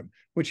upon them,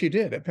 which he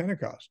did at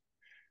Pentecost.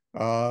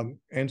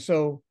 And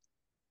so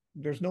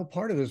there's no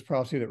part of this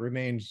prophecy that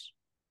remains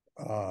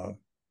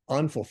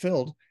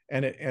unfulfilled.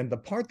 And the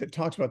part that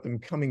talks about them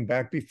coming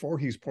back before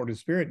he's poured his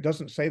spirit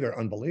doesn't say they're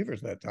unbelievers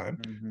that time.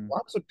 Mm-hmm.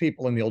 Lots of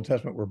people in the Old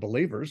Testament were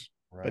believers,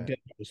 Right. but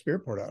didn't have the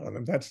spirit poured out on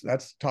them. That's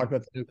talk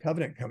about the new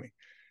covenant coming.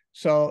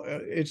 So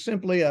it's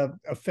simply a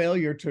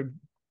failure to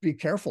be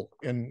careful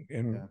in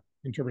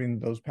interpreting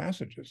those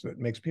passages that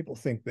makes people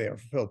think they are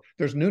fulfilled.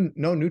 There's no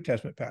New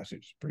Testament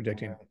passage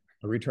predicting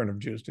the return of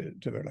Jews to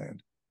their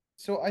land.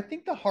 So I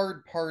think the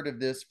hard part of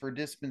this for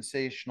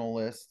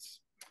dispensationalists,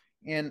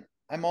 and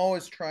I'm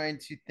always trying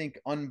to think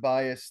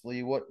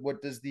unbiasedly, what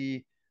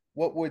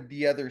would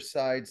the other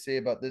side say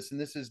about this? And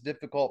this is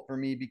difficult for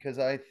me because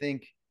I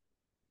think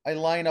I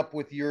line up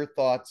with your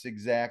thoughts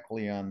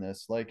exactly on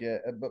this. Like,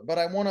 but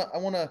I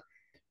wanna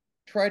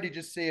try to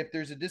just say, if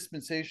there's a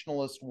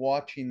dispensationalist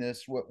watching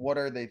this, what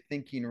are they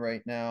thinking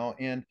right now?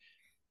 And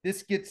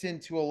this gets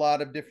into a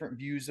lot of different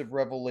views of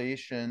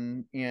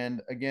Revelation.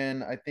 And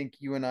again, I think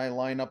you and I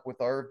line up with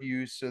our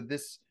views. So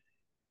this,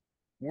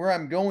 where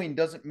I'm going,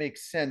 doesn't make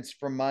sense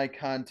from my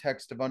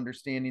context of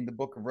understanding the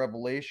book of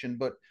Revelation.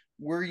 But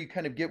where you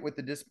kind of get with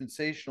the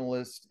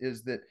dispensationalist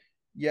is that,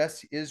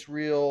 yes,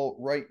 Israel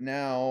right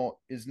now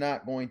is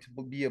not going to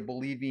be a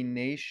believing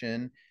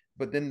nation,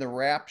 but then the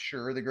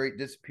rapture, the great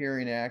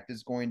disappearing act,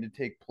 is going to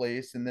take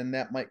place. And then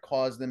that might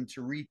cause them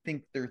to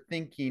rethink their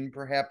thinking.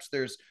 Perhaps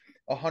there's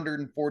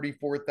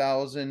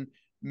 144,000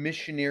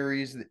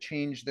 missionaries that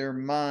change their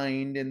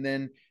mind, and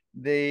then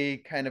they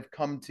kind of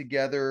come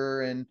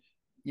together and,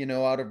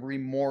 out of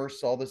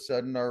remorse, all of a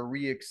sudden are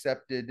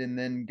reaccepted, and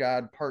then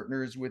God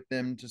partners with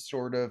them to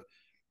sort of,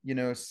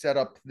 set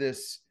up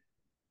this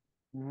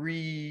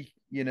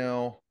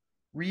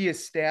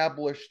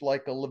reestablished,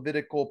 like a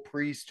Levitical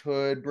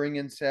priesthood, bring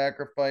in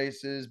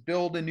sacrifices,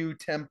 build a new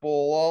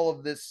temple, all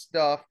of this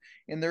stuff,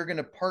 and they're going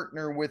to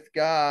partner with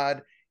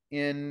God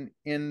in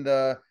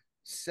the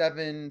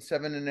seven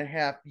and a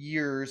half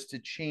years to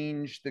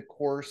change the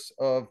course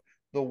of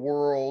the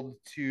world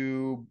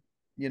to,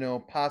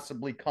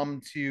 possibly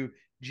come to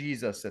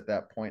Jesus at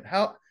that point.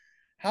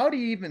 How do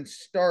you even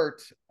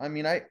start? I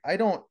mean, I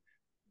don't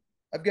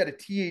I've got a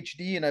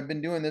THD and I've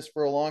been doing this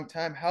for a long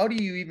time. How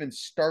do you even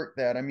start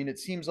that? I mean, it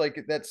seems like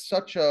there's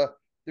such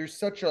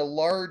a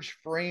large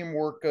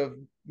framework of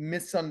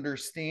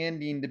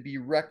misunderstanding to be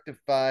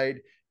rectified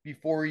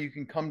before you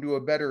can come to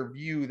a better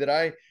view that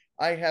I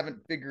haven't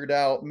figured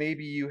out.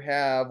 Maybe you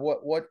have.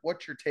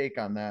 What's your take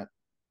on that?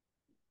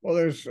 Well,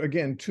 there's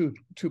again two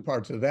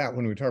parts of that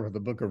when we talk about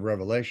the book of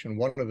Revelation.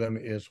 One of them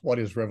is what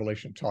is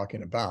Revelation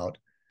talking about?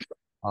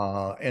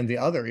 And the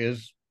other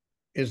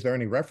is there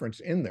any reference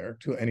in there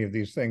to any of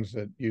these things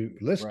that you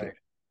listed?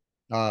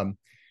 Right.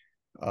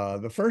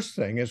 The first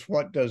thing is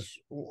what is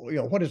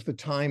the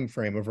time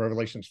frame of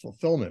Revelation's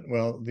fulfillment?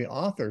 Well, the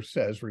author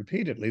says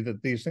repeatedly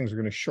that these things are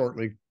going to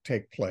shortly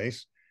take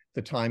place.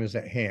 The time is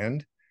at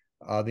hand.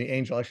 The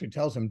angel actually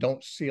tells him,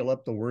 don't seal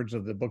up the words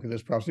of the book of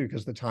this prophecy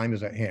because the time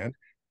is at hand,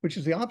 which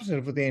is the opposite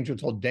of what the angel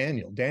told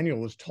Daniel. Daniel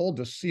was told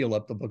to seal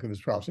up the book of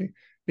his prophecy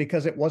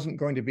because it wasn't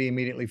going to be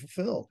immediately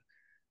fulfilled.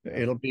 Yeah.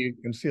 It'll be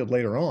concealed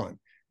later on.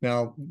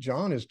 Now,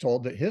 John is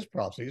told that his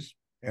prophecies,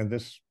 and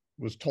this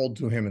was told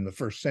to him in the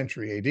 1st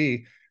century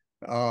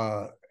AD,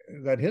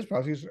 that his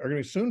prophecies are going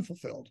to be soon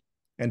fulfilled.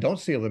 And don't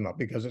seal them up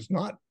because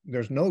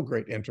there's no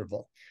great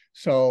interval.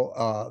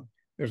 So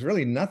there's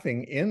really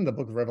nothing in the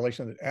book of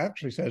Revelation that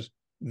actually says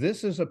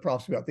this is a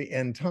prophecy about the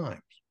end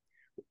times.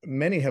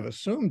 Many have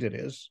assumed it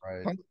is,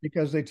 right,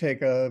 because they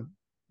take a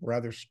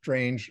rather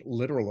strange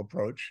literal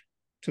approach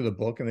to the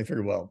book and they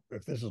figure, well,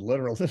 if this is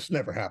literal, this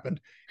never happened,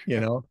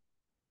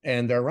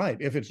 and they're right.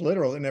 If it's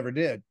literal, it never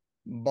did.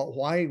 But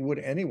why would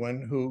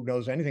anyone who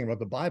knows anything about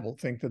the Bible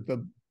think that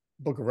the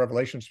book of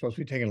Revelation is supposed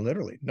to be taken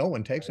literally? No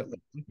one takes it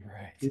literally.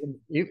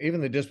 Right.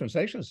 Even the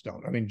dispensationalists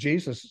don't. I mean,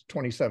 Jesus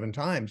 27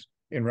 times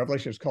in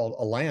Revelation is called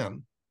a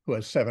lamb who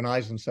has 7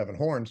 eyes and 7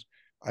 horns.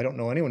 I don't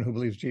know anyone who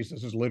believes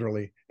Jesus is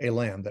literally a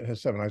lamb that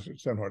has 7 eyes and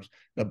 7 horns.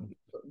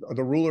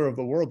 The ruler of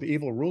the world, the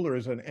evil ruler,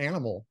 is an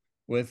animal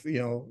with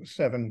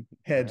 7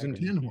 heads and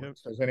 10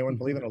 horns. Does anyone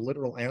believe in a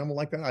literal animal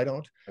like that? I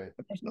don't. Right.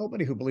 But there's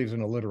nobody who believes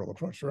in a literal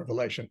approach to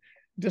Revelation.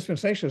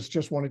 Dispensationalists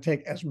just want to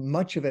take as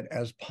much of it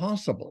as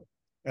possible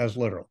as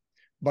literal.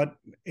 But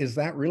is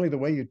that really the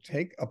way you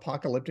take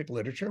apocalyptic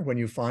literature when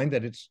you find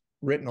that it's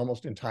written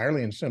almost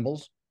entirely in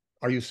symbols?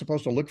 Are you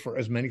supposed to look for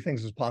as many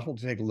things as possible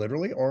to take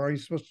literally, or are you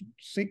supposed to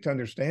seek to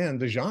understand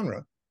the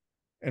genre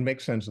and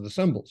make sense of the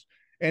symbols?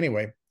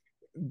 Anyway,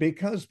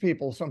 because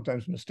people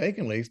sometimes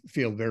mistakenly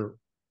feel they're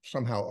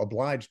somehow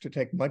obliged to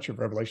take much of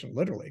Revelation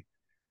literally,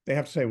 they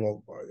have to say,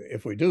 well,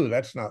 if we do,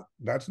 that's not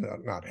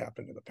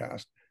happened in the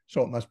past,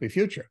 so it must be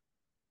future.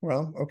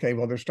 Well, okay,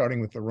 well, they're starting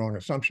with the wrong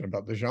assumption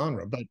about the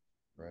genre, but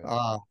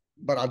right.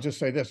 But I'll just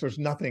say this, there's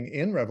nothing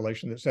in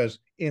Revelation that says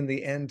in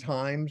the end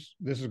times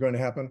this is going to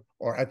happen,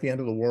 or at the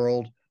end of the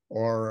world,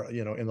 or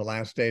in the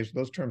last days.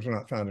 Those terms are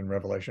not found in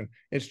Revelation.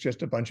 It's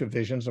just a bunch of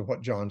visions of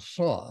what John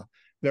saw.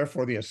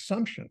 Therefore, the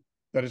assumption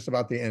that it's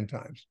about the end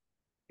times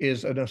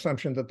is an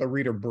assumption that the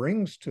reader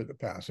brings to the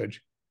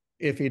passage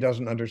if he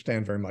doesn't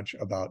understand very much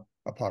about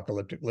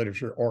apocalyptic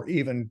literature, or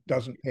even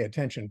doesn't pay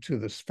attention to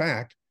this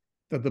fact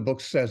that the book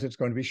says it's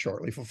going to be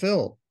shortly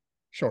fulfilled,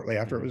 shortly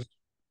after it was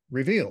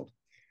revealed.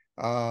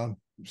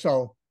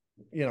 So,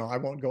 I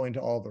won't go into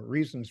all the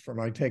reasons for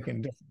my taking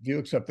a different view,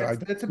 except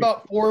that that's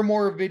about 4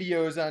 more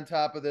videos on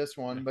top of this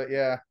one, but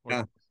yeah.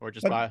 Or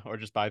just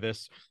buy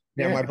this.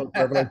 Yeah, my book,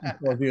 Revelation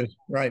 4 Views,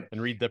 right.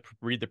 And read the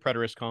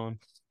preterist column.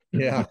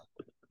 Yeah.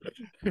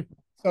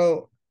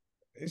 So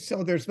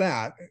there's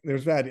that.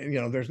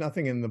 There's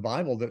nothing in the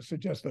Bible that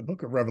suggests the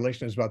book of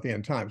Revelation is about the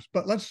end times.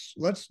 But let's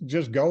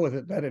just go with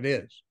it that it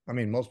is. I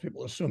mean, most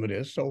people assume it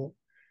is. So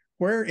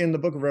where in the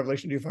book of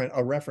Revelation do you find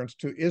a reference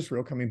to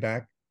Israel coming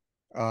back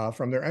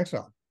from their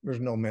exile? There's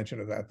no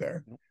mention of that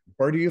there.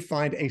 Where do you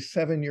find a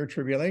 7-year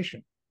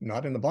tribulation?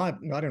 Not in the Bible,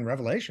 not in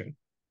Revelation.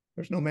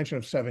 There's no mention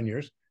of 7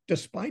 years,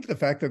 despite the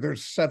fact that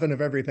there's 7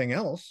 of everything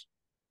else.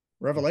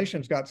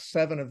 Revelation's got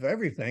 7 of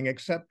everything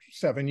except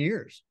 7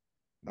 years.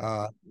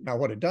 Now,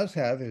 what it does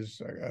have is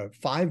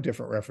 5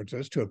 different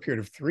references to a period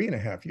of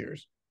 3.5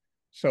 years.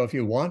 So if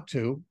you want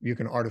to, you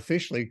can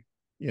artificially,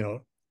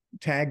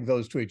 tag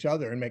those to each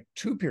other and make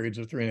 2 periods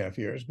of 3.5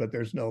 years, but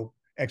there's no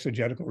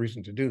exegetical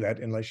reason to do that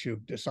unless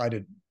you've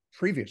decided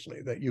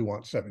previously that you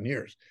want 7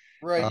 years.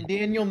 Right. And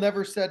Daniel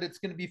never said it's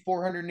going to be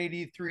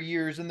 483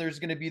 years and there's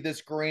going to be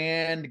this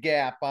grand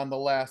gap on the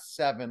last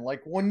 7.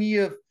 Like, wouldn't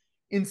you have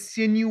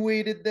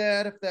insinuated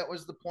that if that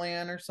was the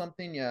plan or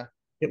something? Yeah.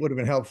 It would have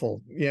been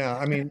helpful. Yeah.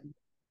 I mean,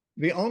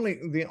 the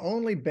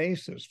only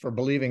basis for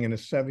believing in a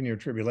 7-year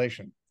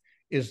tribulation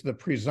is the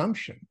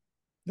presumption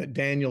that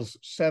Daniel's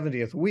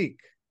 70th week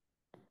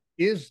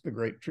is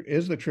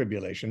the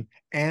tribulation,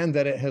 and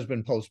that it has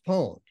been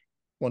postponed.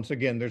 Once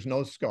again, there's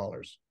no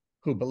scholars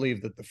who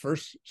believe that the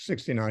first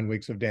 69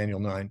 weeks of Daniel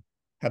 9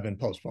 have been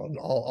postponed.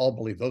 All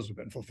believe those have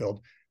been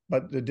fulfilled.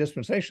 But the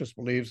dispensationalist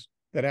believes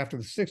that after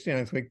the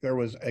 69th week, there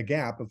was a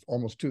gap of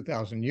almost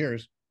 2,000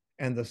 years,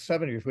 and the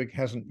 70th week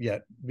hasn't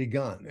yet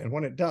begun. And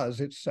when it does,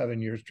 it's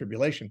 7 years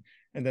tribulation.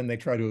 And then they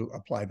try to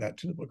apply that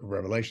to the book of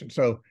Revelation.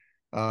 So,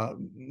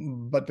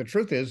 but the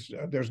truth is,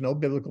 there's no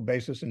biblical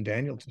basis in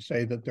Daniel to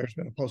say that there's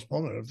been a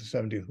postponement of the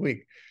 70th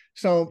week.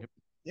 So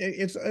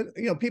it's,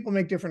 people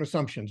make different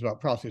assumptions about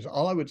prophecies.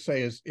 All I would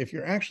say is, if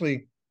you're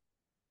actually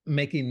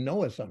making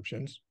no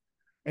assumptions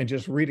and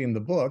just reading the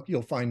book,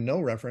 you'll find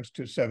no reference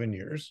to 7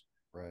 years.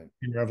 Right.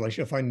 In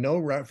Revelation, you'll find no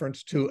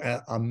reference to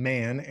a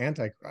man,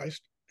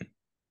 Antichrist.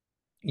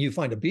 You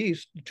find a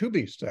beast, two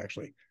beasts,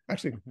 actually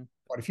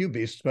quite a few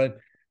beasts, but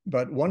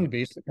one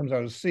beast that comes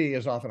out of the sea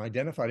is often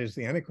identified as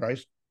the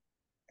Antichrist,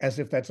 as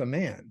if that's a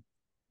man.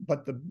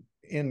 But the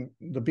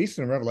beasts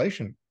in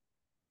Revelation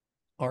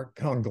are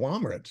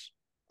conglomerates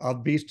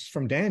of beasts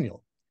from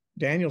Daniel.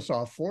 Daniel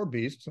saw 4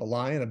 beasts: a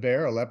lion, a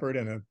bear, a leopard,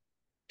 and a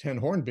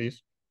 10-horned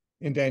beast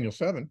in Daniel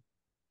 7.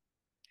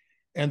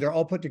 And they're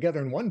all put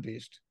together in one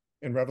beast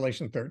in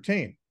Revelation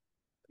 13.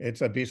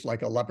 It's a beast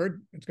like a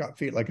leopard. It's got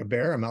feet like a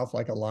bear, a mouth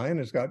like a lion.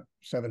 It's got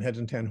 7 heads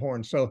and 10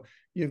 horns. So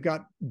you've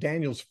got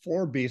Daniel's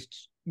 4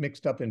 beasts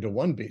mixed up into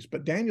one beast.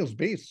 But Daniel's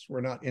beasts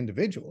were not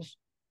individuals.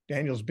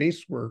 Daniel's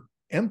beasts were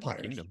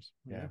empires. Kingdoms.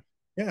 Yeah.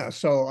 Yeah.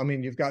 So, I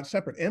mean, you've got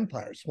separate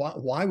empires.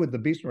 Why would the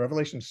beast in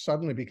Revelation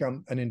suddenly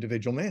become an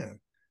individual man?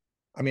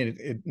 I mean,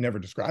 it never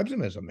describes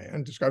him as a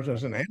man, describes him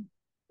as an animal.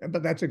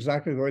 But that's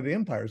exactly the way the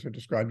empires are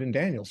described in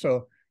Daniel.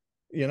 So,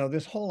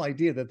 this whole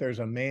idea that there's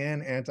a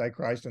man,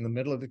 Antichrist, in the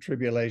middle of the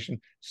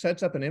tribulation,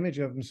 sets up an image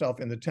of himself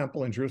in the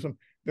temple in Jerusalem.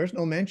 There's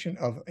no mention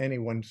of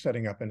anyone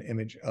setting up an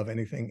image of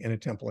anything in a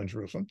temple in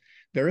Jerusalem.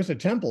 There is a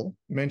temple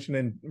mentioned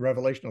in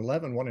Revelation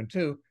 11, 1 and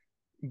 2,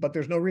 but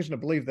there's no reason to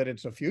believe that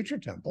it's a future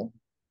temple.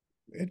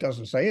 It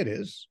doesn't say it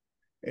is.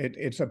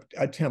 It's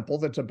a temple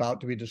that's about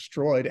to be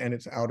destroyed, and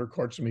its outer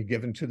courts will be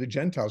given to the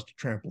Gentiles to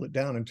trample it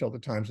down until the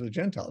times of the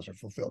Gentiles are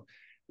fulfilled.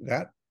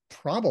 That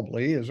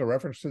probably is a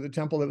reference to the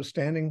temple that was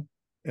standing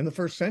in the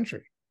 1st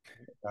century.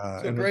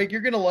 So, Greg,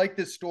 you're going to like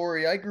this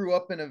story. I grew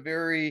up in a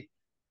very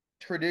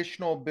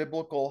traditional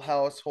biblical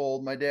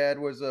household. My dad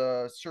was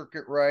a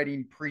circuit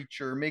riding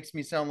preacher. Makes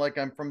me sound like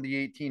I'm from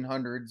the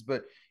 1800s,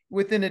 but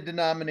within a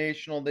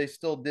denominational, they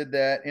still did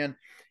that.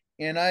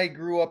 And I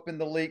grew up in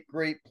the late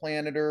great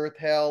Planet Earth,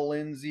 Hal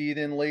Lindsey,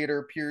 then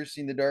later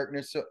Piercing the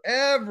Darkness. So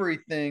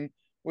everything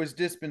was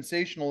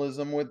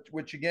dispensationalism,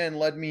 which again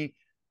led me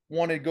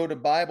want to go to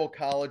Bible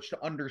college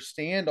to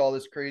understand all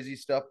this crazy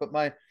stuff. But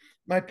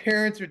my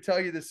parents would tell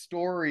you the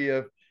story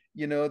of,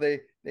 they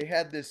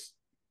had this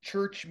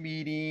church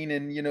meeting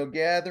and,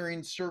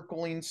 gathering,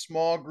 circling,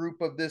 small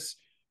group of this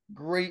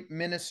great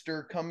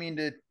minister coming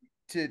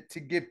to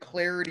give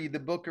clarity, the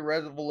book of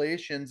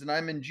Revelations. And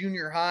I'm in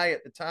junior high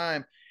at the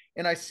time.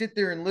 And I sit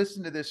there and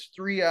listen to this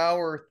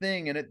 3-hour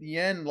thing. And at the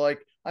end, like,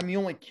 I'm the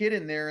only kid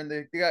in there. And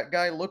the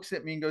guy looks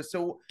at me and goes,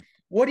 "So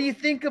what do you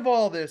think of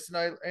all this?" And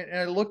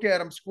I look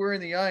at him square in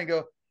the eye and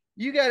go,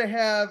 "You got to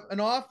have an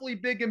awfully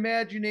big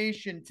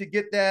imagination to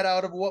get that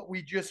out of what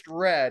we just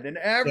read." And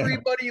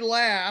everybody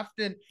laughed.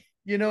 And,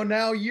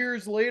 now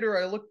years later,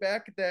 I look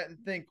back at that and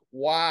think,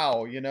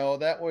 wow,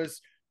 that was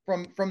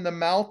from the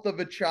mouth of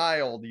a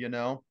child.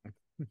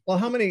 Well,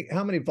 how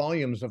many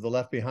volumes of the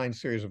Left Behind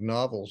series of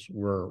novels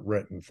were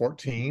written?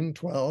 14,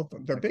 12?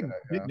 They're big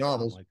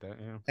novels. Like that,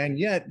 yeah. And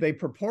yet they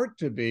purport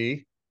to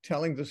be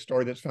telling the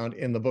story that's found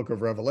in the book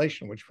of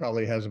Revelation, which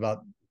probably has about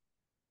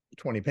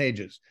 20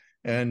 pages.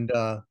 And,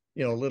 a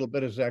little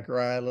bit of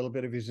Zechariah, a little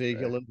bit of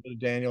Ezekiel, a little bit of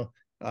Daniel,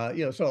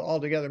 so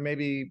altogether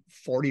maybe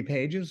 40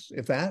 pages,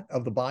 if that,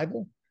 of the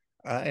Bible.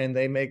 And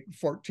they make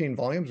 14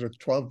 volumes or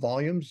 12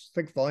 volumes,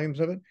 thick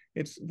volumes of it.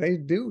 They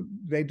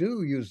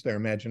do use their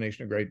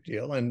imagination a great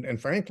deal.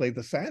 And frankly,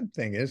 the sad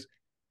thing is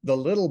the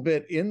little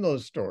bit in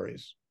those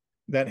stories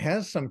that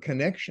has some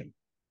connection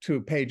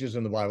to pages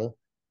in the Bible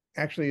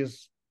actually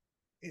is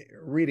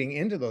reading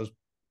into those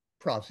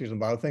prophecies in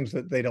the Bible, things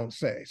that they don't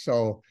say.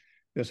 So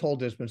this whole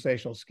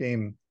dispensational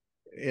scheme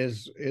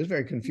is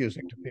very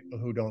confusing to people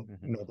who don't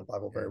know the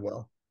Bible very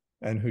well.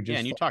 And who just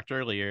and you talked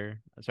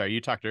earlier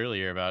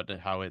about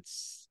how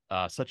it's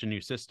such a new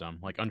system,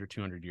 like under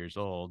 200 years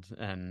old,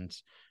 and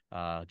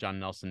John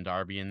Nelson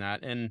Darby and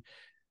that, and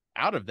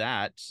out of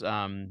that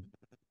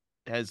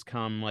has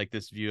come like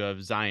this view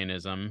of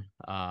Zionism.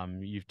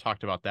 You've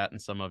talked about that in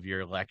some of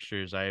your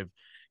lectures. Can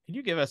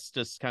you give us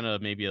just kind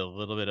of maybe a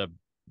little bit of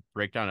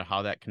breakdown of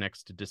how that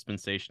connects to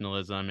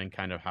dispensationalism and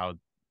kind of how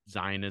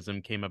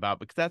Zionism came about?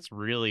 Because that's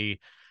really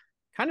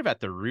kind of at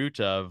the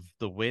root of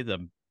the way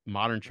the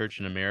modern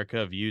church in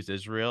America views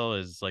Israel,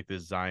 is like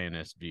this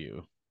Zionist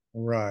view.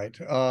 Right.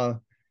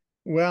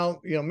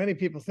 Well, many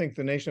people think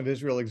the nation of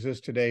Israel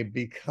exists today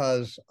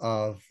because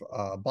of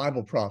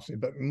Bible prophecy,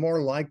 but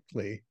more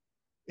likely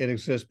it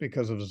exists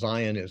because of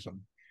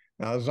Zionism.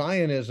 Now,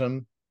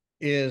 Zionism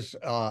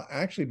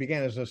actually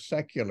began as a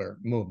secular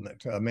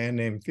movement. A man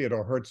named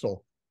Theodor Herzl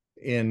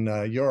in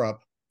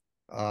Europe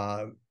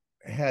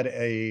had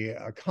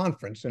a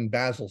conference in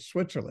Basel,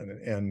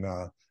 Switzerland in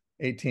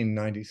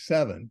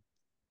 1897,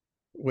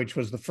 which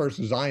was the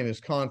first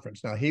Zionist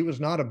conference. Now, he was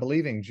not a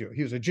believing Jew.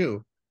 He was a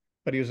Jew,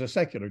 but he was a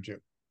secular Jew.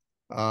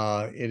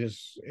 He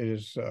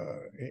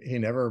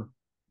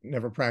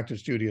never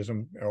practiced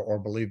Judaism or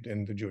believed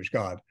in the Jewish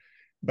God,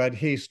 but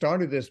he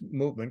started this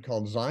movement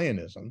called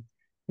Zionism,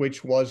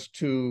 which was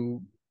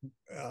to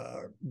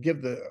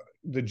give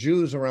the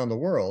Jews around the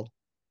world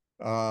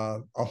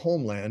a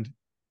homeland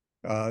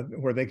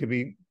where they could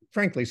be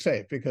frankly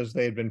safe, because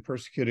they had been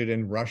persecuted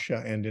in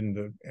Russia and in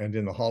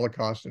the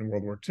Holocaust and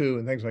World War II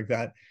and things like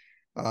that.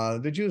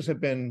 The Jews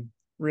have been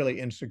really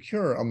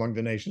insecure among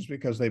the nations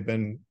because they've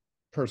been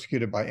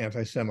persecuted by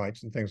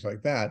anti-Semites and things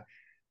like that.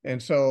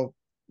 And so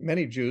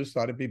many Jews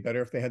thought it'd be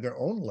better if they had their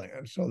own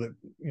land, so that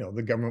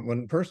the government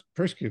wouldn't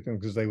persecute them,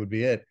 because they would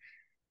be it.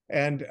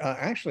 And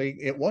actually,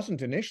 it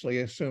wasn't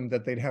initially assumed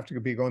that they'd have to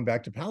be going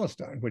back to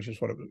Palestine, which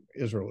is what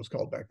Israel was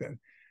called back then.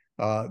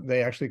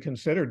 They actually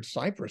considered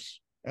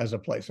Cyprus as a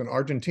place, and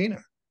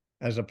Argentina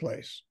as a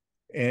place,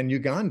 and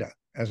Uganda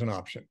as an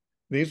option.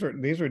 These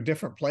are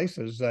different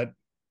places that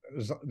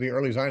the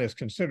early Zionists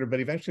considered, but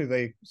eventually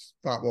they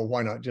thought, well,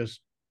 why not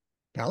just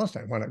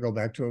Palestine? Why not go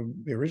back to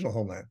the original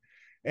homeland?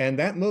 And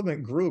that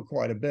movement grew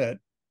quite a bit.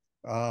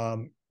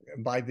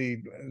 By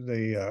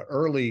the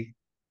early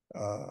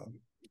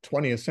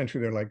 20th century,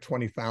 there were like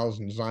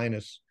 20,000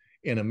 Zionists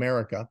in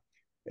America.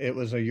 It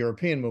was a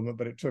European movement,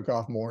 but it took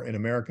off more in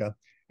America.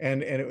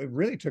 And it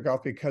really took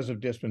off because of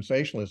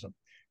dispensationalism.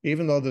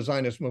 Even though the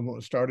Zionist movement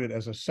was started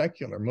as a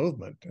secular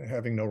movement,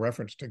 having no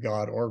reference to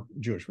God or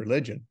Jewish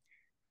religion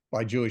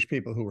by Jewish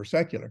people who were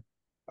secular,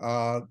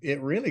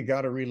 it really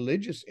got a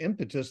religious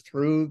impetus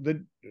through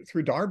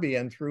Darby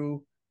and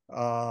through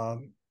a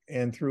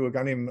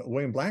guy named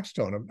William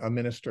Blackstone, a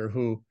minister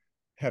who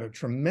had a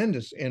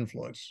tremendous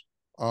influence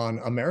on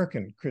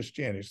American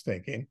Christianity's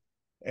thinking,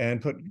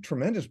 and put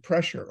tremendous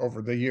pressure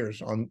over the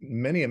years on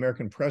many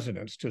American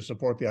presidents to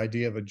support the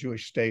idea of a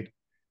Jewish state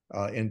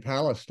in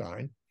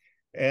Palestine.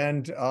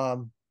 And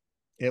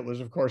it was,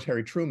 of course,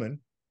 Harry Truman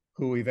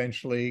who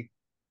eventually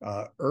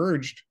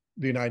urged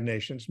the United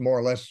Nations, more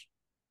or less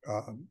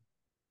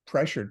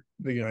pressured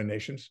the United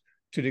Nations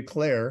to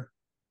declare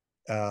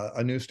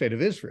a new state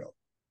of Israel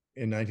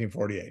in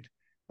 1948.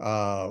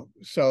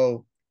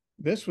 So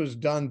this was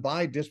done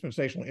by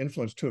dispensational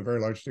influence to a very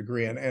large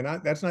degree, and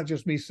that's not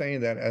just me saying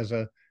that as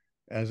a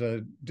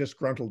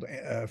disgruntled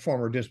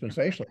former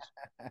dispensationalist.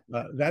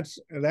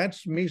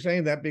 That's me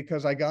saying that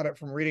because I got it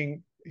from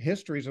reading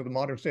histories of the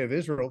modern state of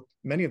Israel,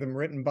 many of them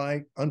written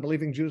by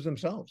unbelieving Jews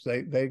themselves.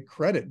 They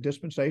credit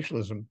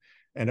dispensationalism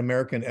and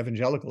American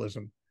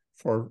evangelicalism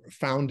for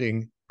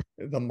founding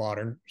the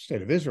modern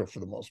state of Israel for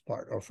the most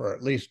part, or for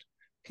at least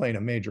playing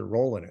a major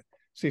role in it.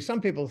 See,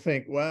 some people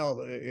think,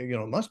 well,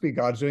 it must be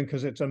God's doing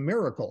because it's a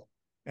miracle.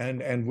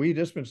 And we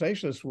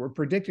dispensationalists were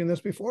predicting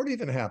this before it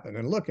even happened.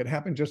 And look, it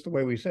happened just the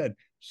way we said.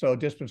 So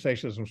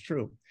dispensationalism is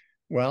true.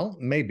 Well,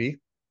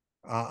 maybe.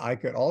 I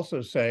could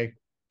also say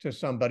to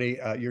somebody,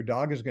 your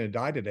dog is going to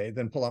die today,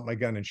 then pull out my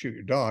gun and shoot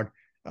your dog.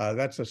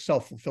 That's a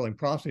self-fulfilling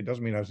prophecy. It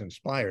doesn't mean I was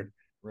inspired.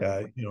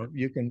 Right.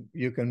 You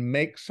can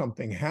make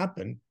something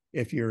happen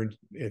if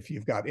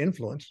you've got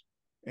influence.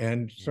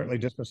 And certainly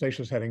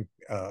dispensationalists having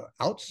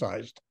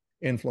outsized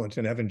influence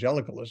in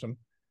evangelicalism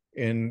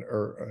in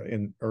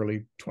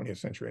early 20th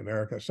century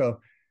America. So,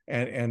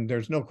 and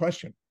there's no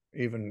question,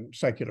 even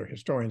secular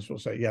historians will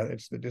say, yeah,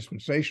 it's the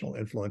dispensational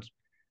influence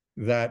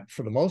that,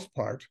 for the most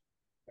part,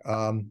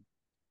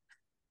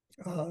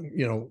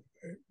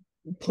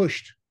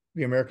 pushed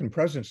the American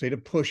presidency to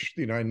push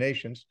the United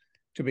Nations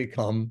to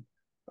become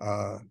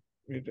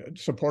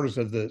supporters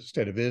of the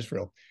state of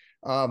Israel.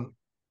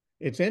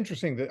 It's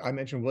interesting that I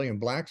mentioned William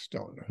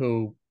Blackstone,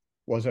 who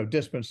was a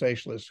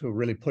dispensationalist who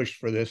really pushed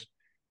for this.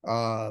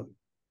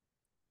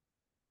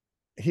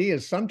 He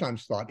is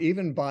sometimes thought,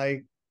 even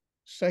by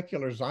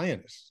secular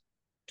Zionists,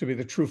 to be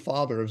the true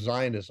father of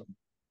Zionism.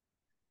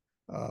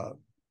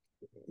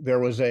 There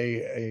was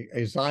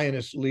a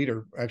Zionist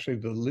leader, actually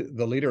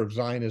the leader of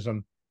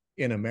Zionism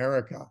in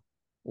America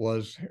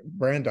was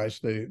Brandeis,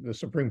 the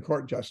Supreme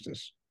Court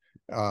Justice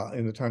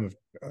in the time of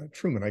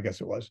Truman, I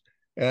guess it was.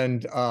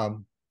 And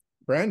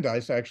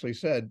Brandeis actually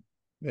said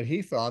that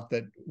he thought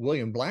that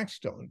William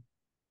Blackstone,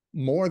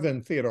 more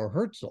than Theodore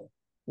Herzl,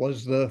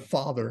 was the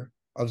father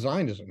of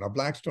Zionism. Now,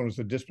 Blackstone was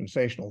a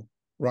dispensational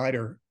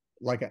writer,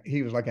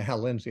 he was like a Hal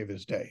Lindsey of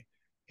his day.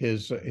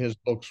 His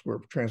books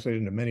were translated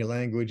into many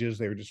languages.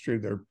 They were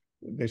distributed.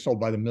 They sold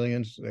by the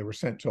millions. They were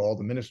sent to all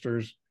the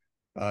ministers,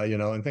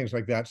 and things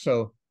like that.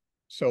 So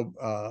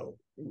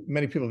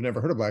many people have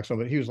never heard of Blackstone,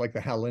 but he was like the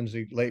Hal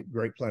Lindsey, late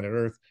Great Planet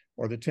Earth,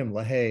 or the Tim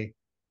LaHaye,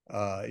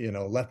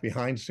 Left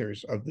Behind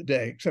series of the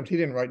day. Except he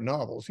didn't write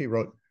novels. He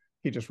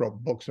just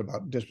wrote books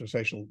about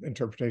dispensational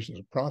interpretations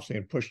of prophecy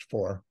and pushed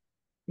for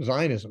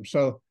Zionism.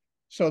 So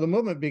the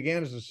movement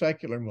began as a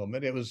secular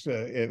movement. It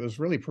was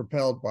really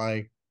propelled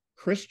by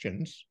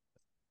Christians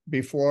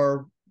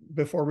before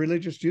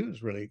religious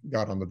Jews really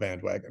got on the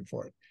bandwagon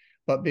for it.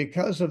 But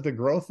because of the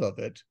growth of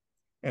it,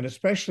 and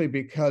especially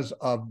because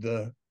of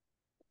the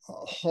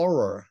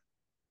horror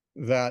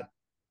that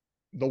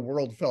the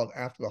world felt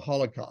after the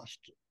Holocaust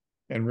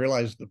and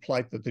realized the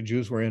plight that the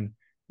Jews were in,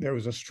 there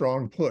was a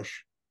strong push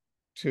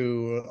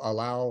to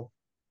allow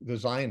the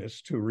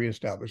Zionists to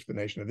reestablish the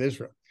nation of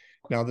Israel.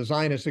 Now, the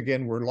Zionists,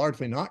 again, were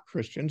largely not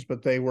Christians,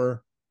 but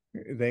or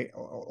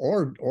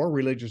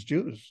religious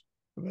Jews,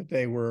 but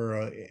they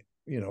were,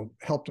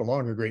 helped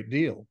along a great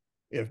deal,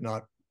 if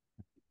not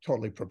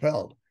totally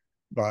propelled,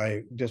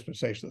 by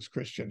dispensationalist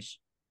Christians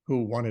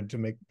who wanted to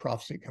make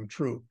prophecy come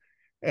true.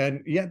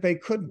 And yet they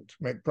couldn't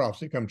make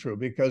prophecy come true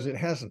because it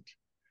hasn't.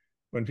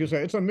 When people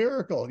say it's a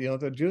miracle,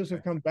 the Jews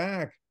have come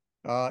back.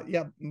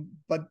 Yeah,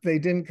 but they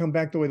didn't come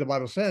back the way the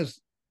Bible says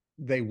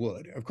they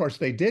would. Of course,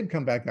 they did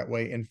come back that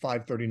way in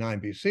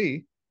 539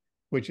 BC,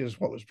 which is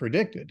what was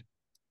predicted.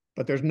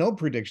 But there's no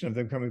prediction of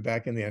them coming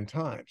back in the end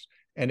times.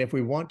 And if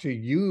we want to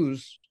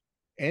use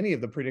any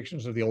of the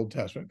predictions of the Old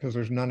Testament, because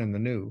there's none in the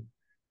New,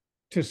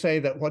 to say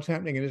that what's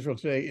happening in Israel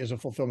today is a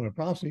fulfillment of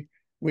prophecy,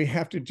 we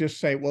have to just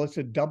say, well, it's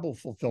a double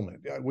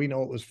fulfillment. We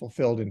know it was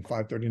fulfilled in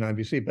 539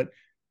 BC, but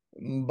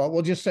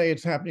we'll just say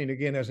it's happening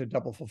again as a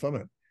double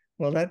fulfillment.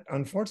 Well, that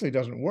unfortunately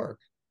doesn't work.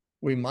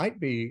 We might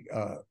be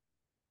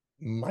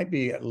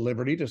at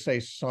liberty to say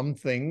some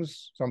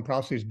things, some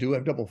prophecies do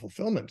have double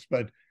fulfillments,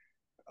 but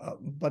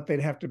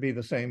they'd have to be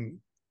the same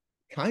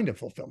kind of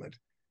fulfillment.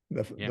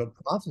 The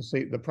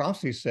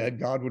prophecy said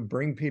God would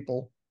bring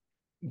people,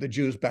 the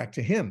Jews, back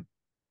to him,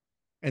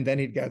 and then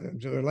he'd gather them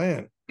to their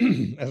land.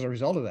 As a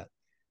result of that,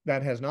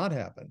 that has not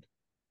happened.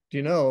 Do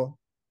you know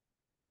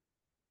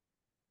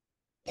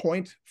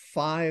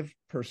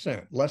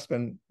 0.5%, less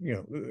than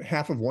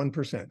half of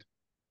 1%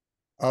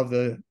 of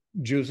the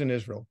Jews in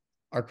Israel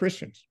are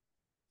Christians?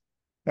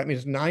 That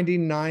means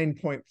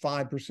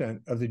 99.5%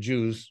 of the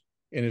Jews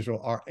in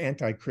Israel are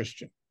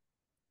anti-Christian.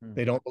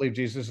 They don't believe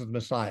Jesus is the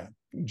Messiah.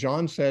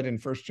 John said in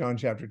 1 John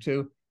chapter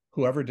 2,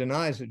 whoever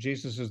denies that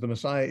Jesus is the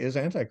Messiah is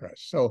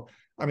Antichrist. So,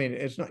 I mean,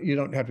 it's not, you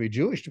don't have to be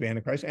Jewish to be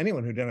Antichrist.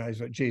 Anyone who denies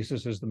that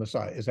Jesus is the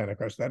Messiah is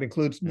Antichrist. That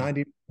includes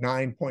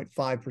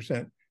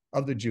 99.5%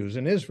 of the Jews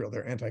in Israel.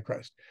 They're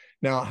Antichrist.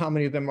 Now, how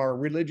many of them are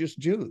religious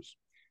Jews?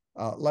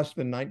 Less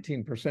than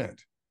 19%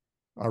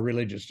 are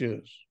religious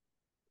Jews.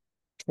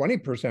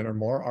 20% or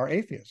more are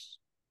atheists.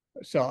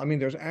 So, I mean,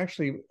 there's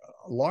actually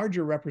a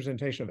larger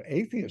representation of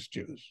atheist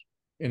Jews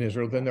in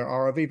Israel than there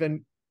are of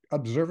even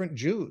observant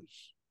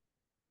Jews.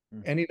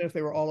 And even if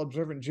they were all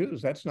observant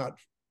Jews, that's not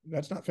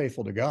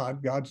faithful to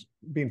God. God's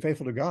being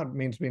faithful to God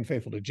means being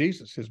faithful to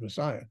Jesus, his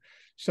Messiah.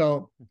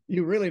 So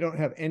you really don't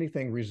have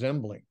anything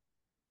resembling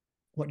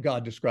what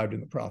God described in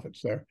the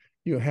prophets there.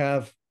 You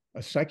have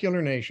a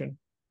secular nation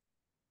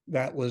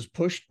that was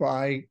pushed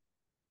by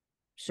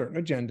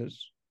certain agendas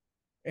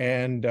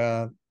and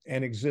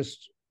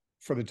exists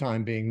for the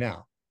time being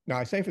now. Now,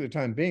 I say for the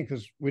time being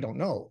because we don't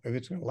know if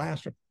it's going to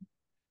last.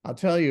 I'll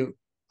tell you,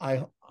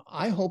 I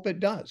hope it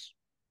does.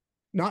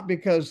 Not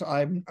because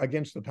I'm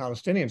against the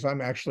Palestinians.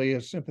 I'm actually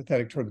as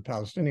sympathetic toward the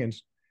Palestinians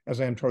as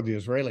I am toward the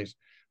Israelis.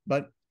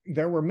 But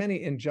there were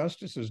many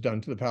injustices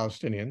done to the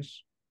Palestinians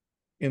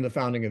in the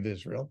founding of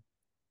Israel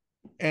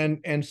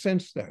and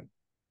since then.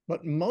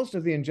 But most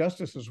of the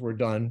injustices were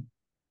done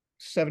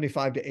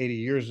 75 to 80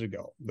 years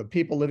ago. The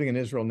people living in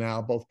Israel now,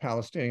 both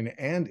Palestinian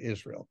and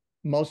Israel,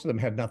 most of them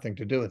had nothing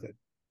to do with it.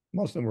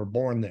 Most of them were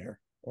born there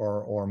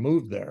or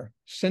moved there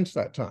since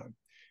that time.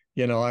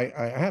 I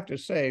have to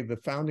say the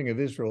founding of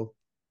Israel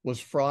was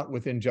fraught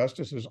with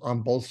injustices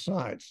on both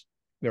sides.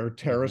 There are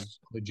terrorists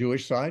on the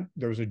Jewish side.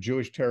 There was a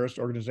Jewish terrorist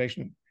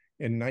organization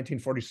in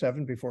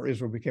 1947 before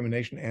Israel became a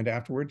nation and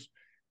afterwards.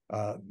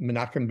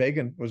 Menachem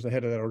Begin was the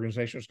head of that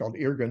organization. It's called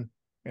Irgun.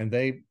 And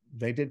they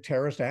did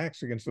terrorist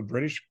acts against the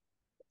British,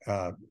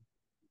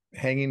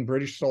 hanging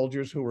British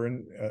soldiers who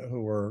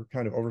were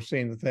kind of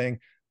overseeing the thing,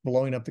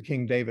 blowing up the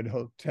King David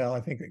Hotel.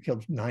 I think it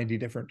killed 90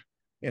 different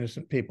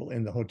innocent people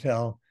in the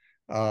hotel.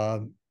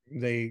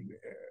 They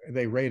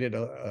raided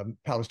a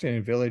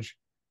Palestinian village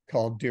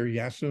called Deir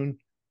Yassin,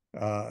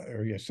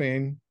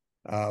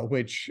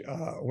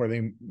 where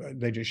they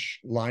just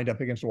lined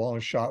up against the wall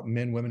and shot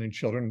men, women, and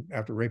children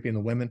after raping the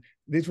women.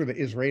 These were the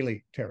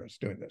Israeli terrorists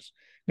doing this.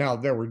 Now,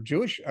 there were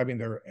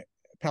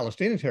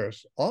Palestinian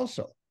terrorists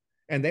also,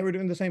 and they were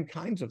doing the same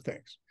kinds of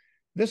things.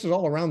 This is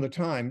all around the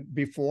time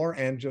before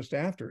and just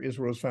after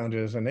Israel was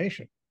founded as a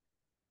nation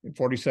in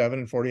 47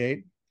 and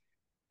 48.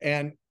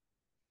 And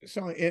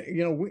so,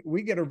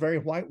 we get a very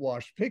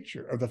whitewashed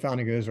picture of the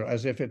founding of Israel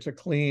as if it's a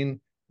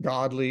clean,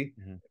 godly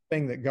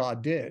thing that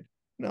God did.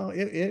 No,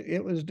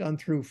 it was done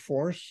through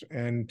force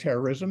and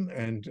terrorism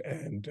and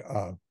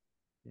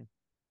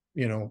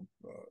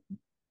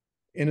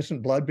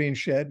innocent blood being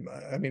shed.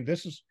 I mean,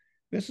 this is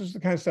the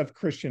kind of stuff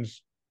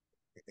Christians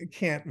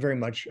can't very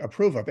much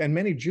approve of. And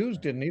many Jews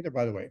didn't either,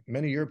 by the way.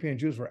 Many European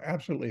Jews were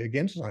absolutely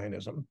against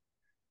Zionism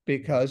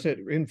because it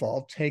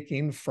involved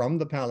taking from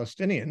the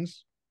Palestinians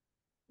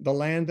the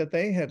land that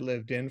they had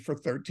lived in for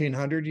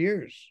 1,300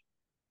 years.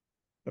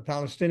 The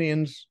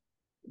Palestinians,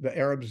 the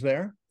Arabs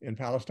there in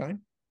Palestine,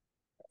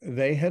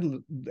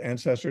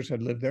 ancestors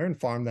had lived there and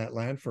farmed that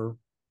land for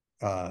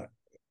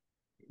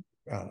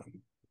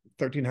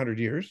 1,300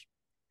 years.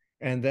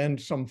 And then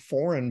some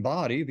foreign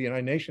body, the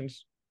United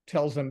Nations,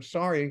 tells them,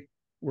 sorry,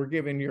 we're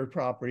giving your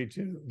property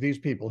to these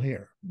people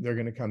here. They're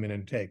going to come in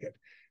and take it.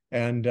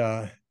 And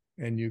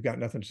and you got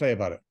nothing to say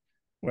about it.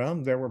 Well,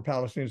 there were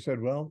Palestinians who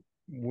said, well,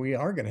 we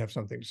are going to have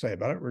something to say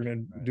about it. We're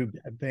going to do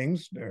bad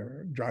things,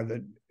 drive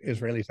the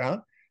Israelis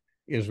out.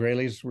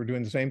 Israelis were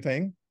doing the same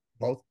thing.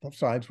 Both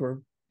sides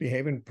were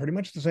behaving pretty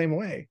much the same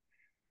way.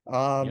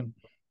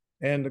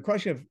 And the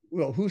question of,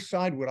 well, whose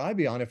side would I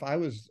be on if I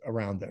was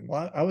around then?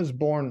 Well, I was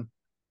born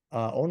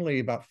only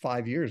about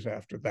 5 years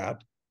after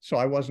that, so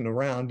I wasn't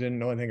around, didn't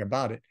know anything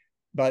about it.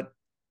 But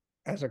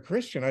as a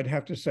Christian, I'd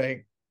have to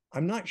say,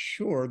 I'm not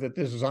sure that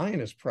this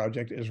Zionist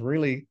project is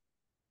really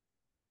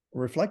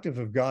reflective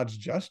of God's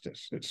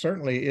justice. It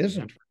certainly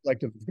isn't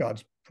reflective of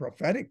God's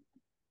prophetic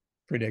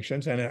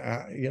predictions. And,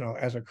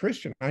 as a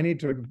Christian, I need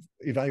to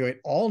evaluate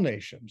all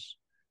nations,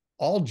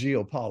 all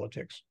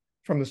geopolitics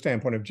from the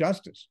standpoint of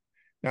justice.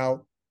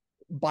 Now,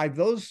 by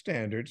those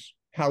standards,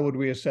 how would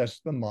we assess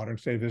the modern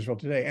state of Israel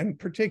today? And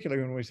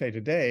particularly when we say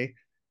today,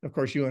 of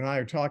course, you and I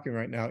are talking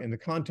right now in the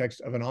context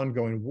of an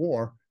ongoing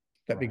war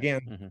that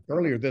began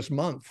earlier this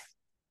month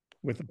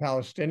with the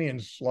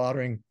Palestinians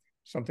slaughtering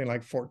something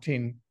like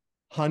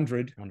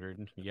 1,400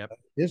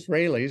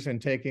 Israelis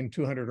and taking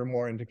 200 or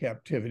more into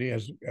captivity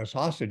as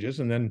hostages.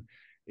 And then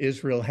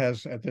Israel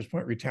has, at this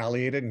point,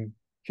 retaliated and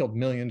killed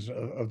millions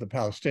of the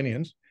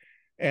Palestinians.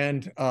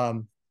 And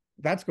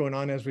that's going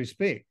on as we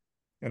speak.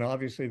 And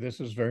obviously, this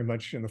is very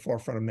much in the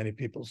forefront of many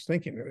people's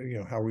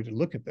thinking, how are we to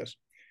look at this?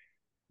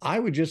 I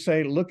would just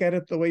say, look at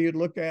it the way you'd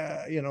look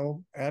at,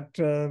 at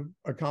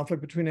a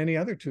conflict between any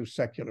other two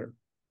secular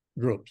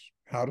groups.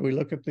 How do we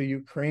look at the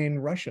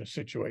Ukraine-Russia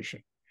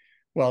situation?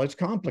 Well, it's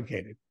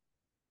complicated.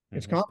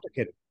 It's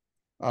complicated.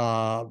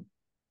 I'm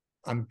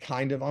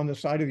kind of on the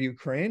side of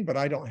Ukraine, but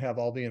I don't have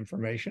all the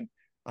information.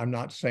 I'm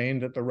not saying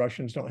that the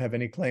Russians don't have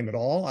any claim at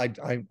all.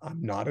 I'm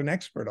not an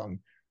expert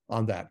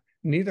on that.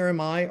 Neither am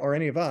I or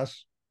any of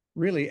us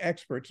really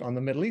experts on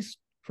the Middle East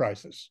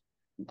crisis.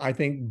 I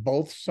think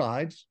both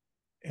sides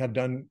have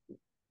done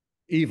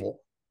evil.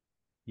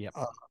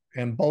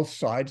 And both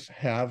sides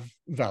have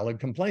valid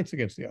complaints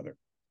against the other.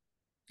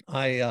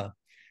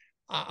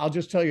 I'll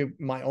just tell you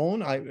my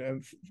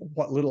own,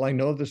 what little I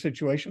know of the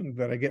situation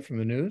that I get from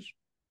the news.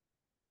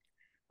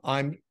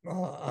 I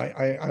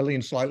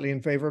lean slightly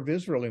in favor of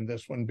Israel in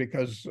this one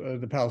because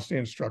the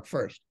Palestinians struck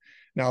first.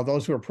 Now,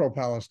 those who are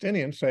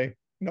pro-Palestinian say,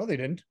 no, they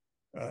didn't.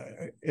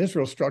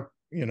 Israel struck,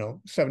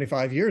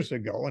 75 years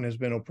ago and has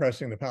been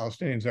oppressing the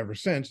Palestinians ever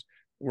since.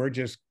 We're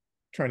just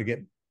trying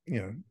to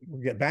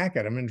get back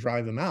at them and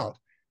drive them out.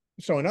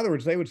 So in other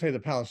words, they would say the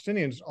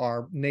Palestinians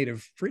are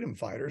native freedom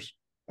fighters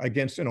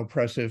against an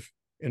oppressive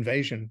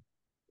invasion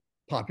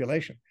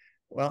population.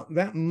 Well,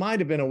 that might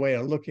have been a way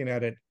of looking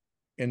at it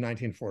in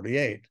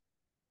 1948,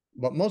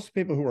 but most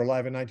people who were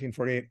alive in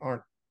 1948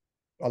 aren't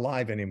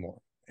alive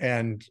anymore.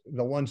 And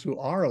the ones who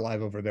are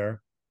alive over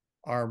there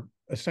are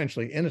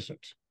essentially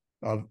innocent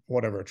of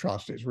whatever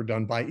atrocities were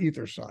done by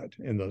either side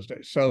in those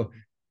days. So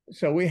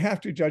we have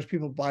to judge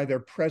people by their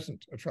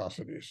present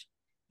atrocities.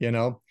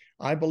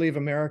 I believe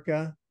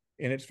America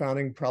in its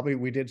founding, probably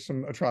we did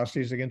some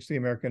atrocities against the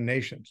American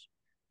nations,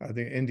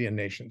 the Indian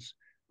nations.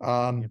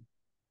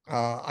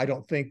 I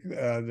don't think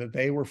that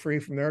they were free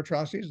from their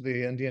atrocities.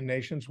 The Indian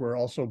nations were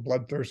also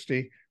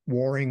bloodthirsty,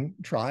 warring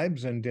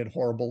tribes and did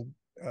horrible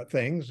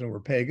things and were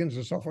pagans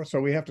and so forth.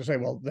 So we have to say,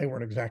 well, they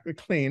weren't exactly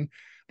clean,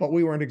 but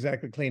we weren't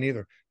exactly clean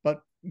either.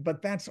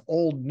 But that's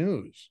old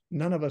news.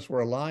 None of us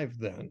were alive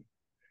then.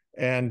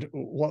 And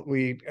what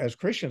we as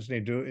Christians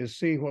need to do is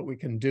see what we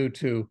can do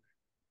to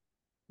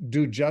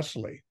do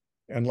justly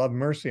and love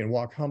mercy and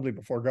walk humbly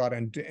before God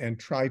and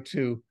try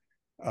to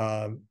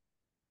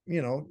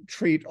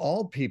treat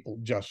all people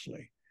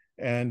justly.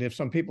 And if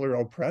some people are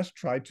oppressed,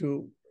 try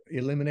to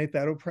eliminate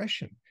that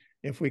oppression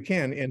if we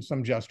can in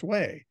some just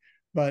way.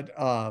 But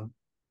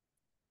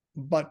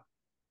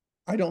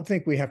I don't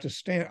think we have to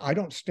stand. I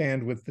don't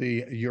stand with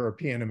the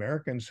European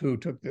Americans who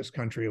took this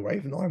country away,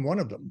 even though I'm one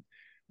of them.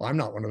 Well, I'm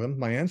not one of them.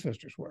 My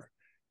ancestors were.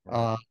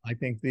 I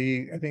think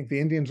the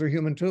Indians are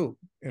human too,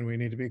 and we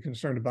need to be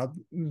concerned about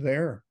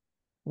their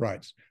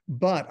rights.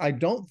 But I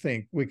don't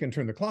think we can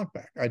turn the clock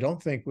back. I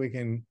don't think we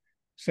can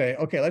say,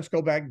 okay, let's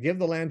go back, give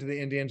the land to the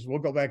Indians. We'll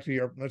go back to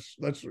Europe. Let's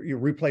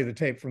replay the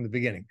tape from the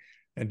beginning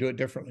and do it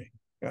differently.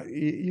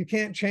 You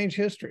can't change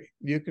history.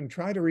 You can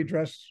try to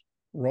redress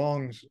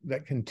wrongs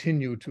that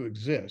continue to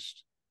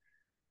exist,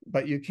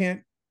 but you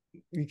can't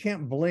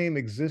blame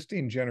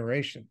existing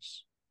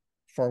generations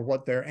for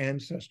what their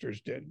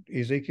ancestors did.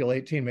 Ezekiel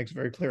 18 makes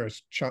very clear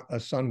a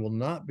son will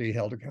not be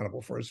held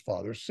accountable for his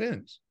father's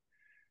sins.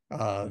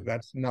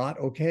 That's not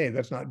okay.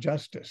 That's not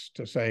justice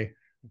to say,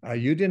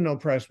 you didn't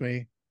oppress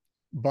me,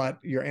 but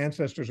your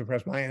ancestors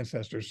oppressed my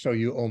ancestors, so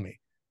you owe me.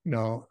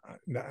 No,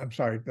 I'm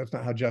sorry, that's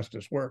not how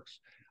justice works.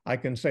 I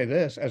can say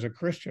this, as a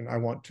Christian, I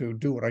want to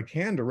do what I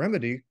can to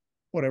remedy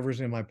whatever's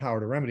in my power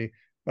to remedy,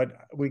 but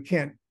we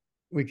can't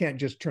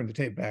just turn the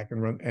tape back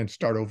and run and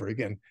start over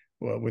again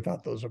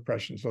without those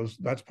oppressions.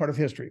 That's part of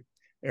history.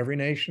 Every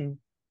nation,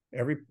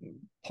 every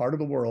part of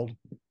the world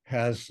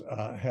has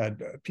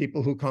had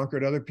people who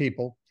conquered other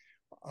people,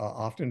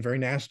 often very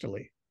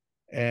nastily,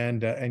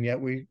 and yet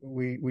we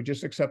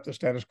just accept the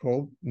status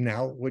quo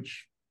now,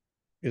 which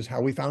is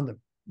how we found them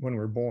when we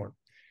were born.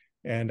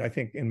 And I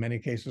think in many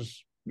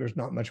cases, there's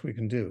not much we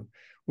can do.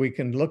 We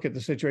can look at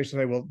the situation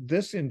and say, well,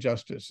 this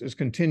injustice is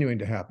continuing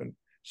to happen.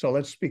 So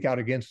let's speak out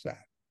against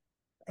that.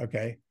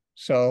 Okay.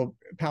 So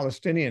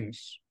Palestinians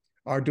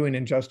are doing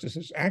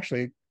injustices.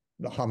 Actually,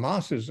 the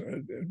Hamas is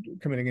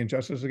committing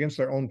injustice against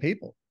their own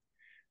people.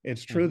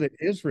 It's true that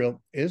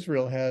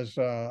Israel has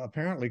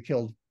apparently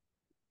killed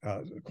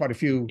quite a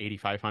few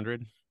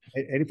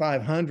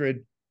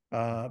 8,500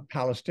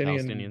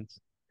 Palestinians,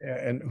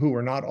 and who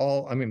were not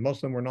all. I mean, most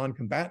of them were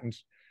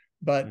non-combatants,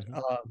 but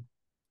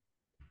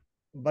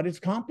it's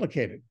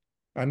complicated.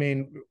 I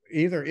mean,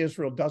 either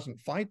Israel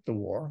doesn't fight the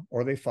war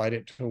or they fight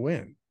it to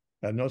win.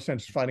 No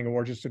sense fighting a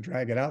war just to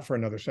drag it out for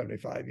another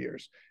 75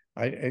 years.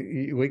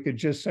 We could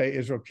just say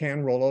Israel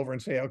can roll over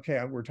and say,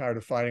 okay, we're tired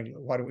of fighting.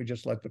 Why don't we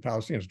just let the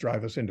Palestinians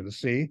drive us into the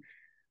sea?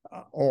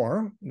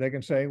 Or they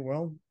can say,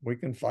 well, we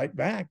can fight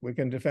back. We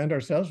can defend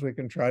ourselves. We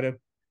can try to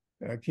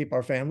keep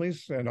our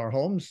families and our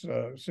homes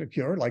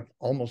secure, like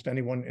almost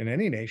anyone in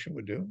any nation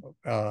would do.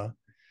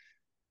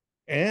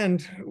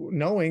 And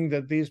knowing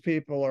that these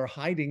people are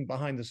hiding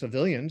behind the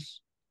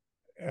civilians,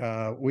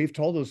 we've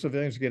told those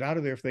civilians to get out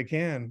of there if they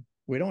can.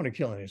 We don't want to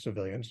kill any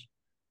civilians,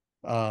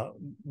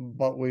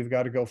 but we've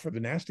got to go for the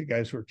nasty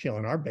guys who are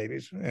killing our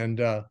babies. And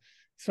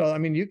so, I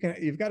mean,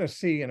 you've got to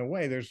see, in a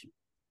way, there's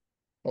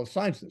both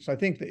sides of this. I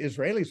think the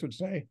Israelis would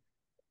say,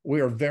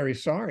 we are very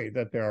sorry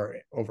that there are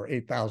over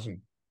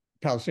 8,000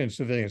 Palestinian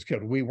civilians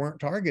killed. We weren't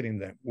targeting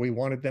them. We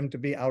wanted them to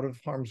be out of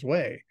harm's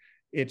way.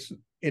 It's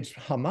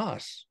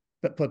Hamas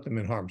that put them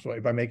in harm's way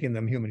by making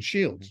them human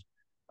shields.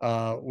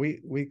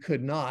 We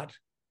could not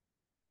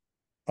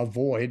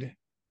avoid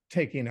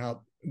taking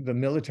out the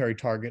military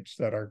targets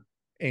that are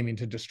aiming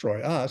to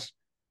destroy us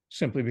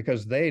simply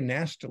because they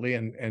nastily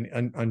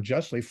and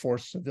unjustly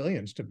force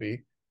civilians to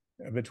be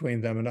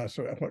between them and us.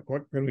 So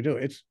what can we do?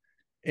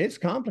 It's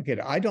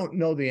complicated. I don't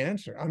know the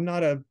answer. I'm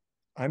not an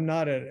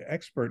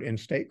expert in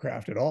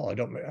statecraft at all. I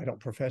don't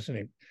profess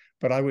any,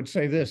 but I would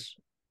say this: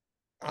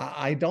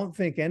 I don't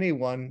think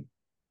anyone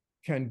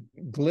can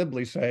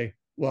glibly say,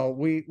 well,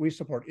 we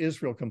support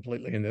Israel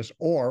completely in this,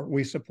 or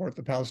we support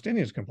the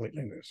Palestinians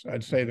completely in this.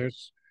 I'd say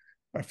there's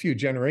a few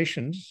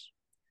generations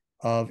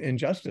of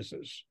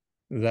injustices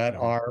that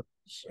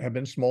have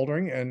been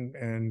smoldering,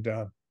 and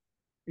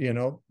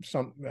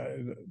some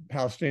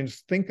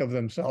Palestinians think of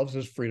themselves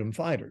as freedom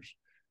fighters.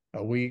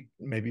 We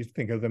maybe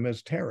think of them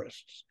as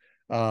terrorists,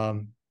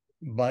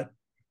 but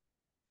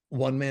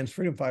one man's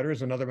freedom fighter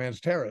is another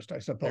man's terrorist, I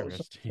suppose.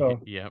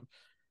 So, yeah.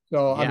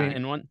 So yeah, I mean,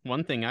 and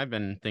one thing I've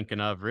been thinking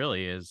of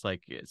really is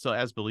like, so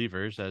as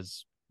believers,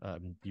 as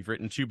you've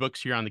written 2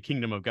 books here on the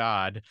kingdom of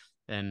God,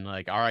 and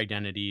like our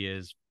identity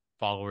is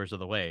followers of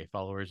the way,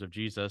 followers of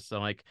Jesus. So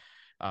like,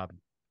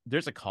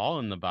 there's a call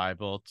in the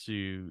Bible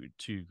to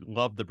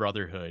love the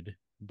brotherhood,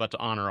 but to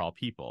honor all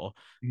people.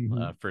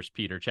 1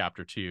 Peter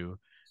chapter 2,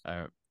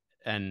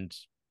 and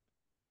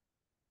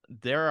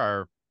there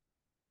are,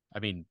 I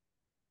mean,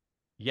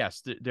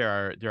 yes,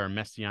 there are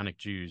Messianic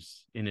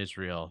Jews in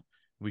Israel.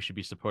 We should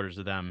be supporters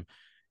of them,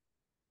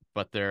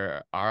 but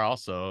there are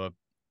also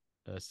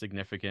a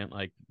significant,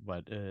 like,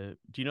 what do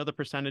you know the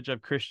percentage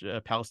of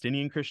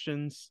Palestinian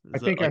Christians? I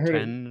think I like heard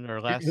 10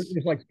 or less?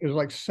 It was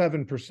like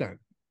 7%.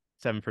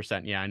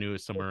 7%. Yeah, I knew it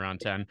was somewhere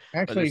around 10. But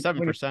Actually,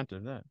 there's 7%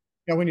 of that.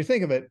 Yeah, when you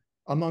think of it,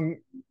 among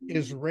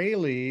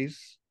Israelis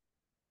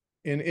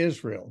in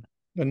Israel,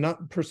 the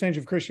percentage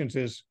of Christians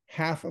is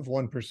half of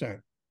 1%.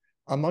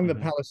 Among the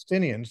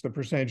Palestinians, the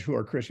percentage who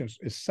are Christians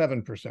is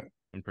 7%.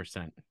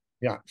 1%.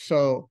 Yeah.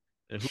 So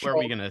who are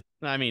we going to?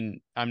 I mean,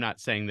 I'm not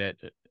saying that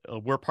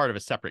we're part of a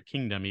separate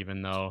kingdom,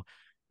 even though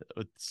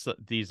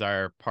these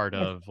are part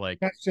of, like,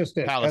 that's just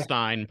it.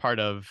 Palestine, part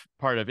of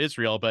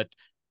Israel, but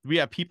we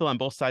have people on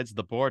both sides of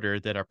the border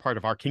that are part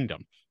of our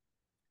kingdom.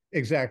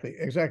 Exactly.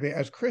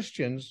 As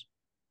Christians,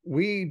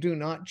 we do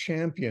not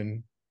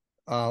champion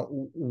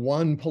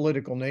one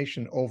political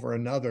nation over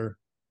another.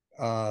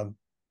 We're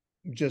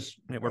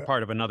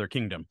part of another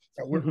kingdom.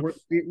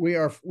 we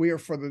are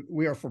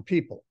for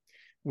people.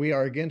 We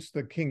are against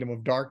the kingdom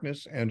of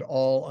darkness and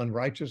all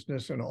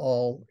unrighteousness and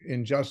all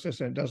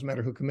injustice, and it doesn't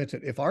matter who commits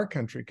it. If our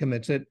country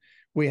commits it,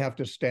 we have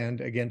to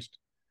stand against,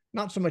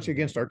 not so much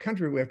against our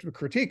country, we have to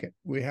critique it.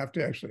 We have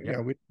to actually,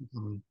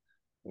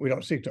 we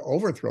don't seek to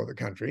overthrow the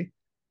country,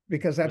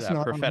 because that's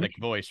not prophetic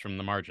voice from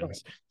the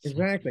margins. Right.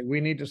 Exactly.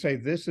 We need to say,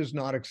 this is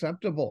not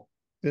acceptable.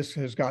 This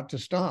has got to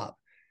stop.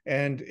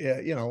 And,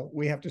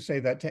 we have to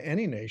say that to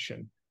any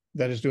nation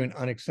that is doing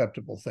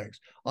unacceptable things.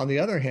 On the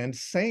other hand,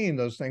 saying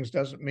those things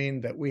doesn't mean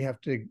that we have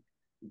to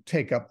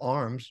take up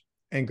arms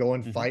and go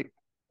and fight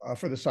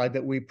for the side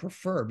that we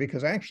prefer,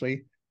 because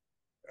actually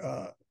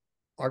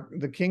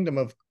the kingdom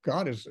of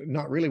God is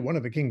not really one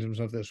of the kingdoms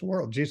of this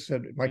world. Jesus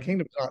said, my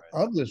kingdom is not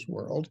of this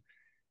world.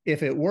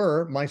 If it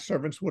were, my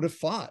servants would have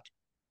fought.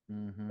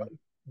 But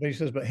he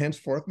says, but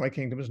henceforth my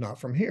kingdom is not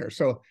from here.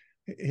 So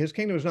his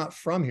kingdom is not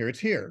from here, it's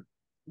here.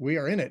 We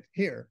are in it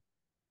here.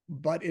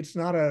 But it's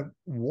not a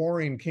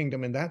warring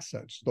kingdom in that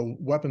sense. The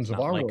weapons of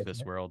our warfare,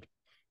 this world.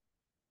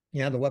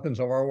 Yeah, the weapons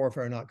of our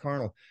warfare are not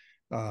carnal.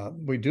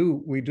 We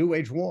do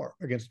wage war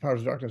against the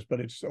powers of darkness, but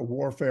it's a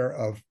warfare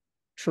of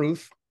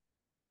truth,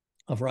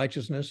 of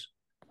righteousness,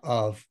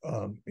 of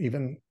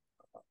even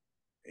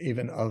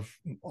of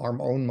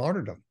our own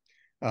martyrdom.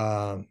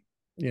 To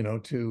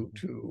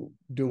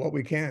do what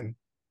we can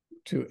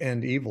to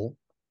end evil,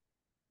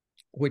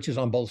 which is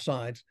on both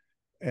sides,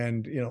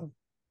 and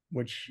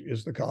which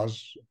is the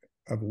cause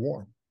of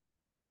war.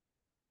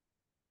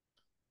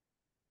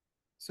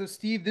 So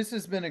Steve, this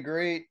has been a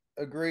great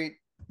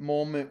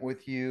moment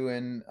with you,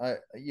 and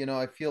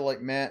I feel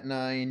like Matt and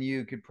I and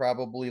you could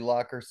probably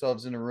lock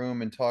ourselves in a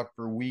room and talk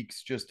for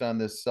weeks just on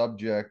this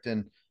subject,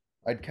 and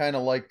I'd kind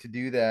of like to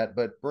do that.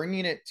 But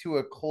bringing it to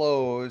a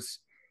close,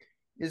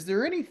 is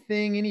there any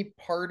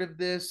part of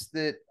this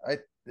that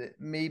that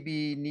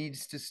maybe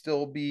needs to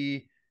still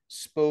be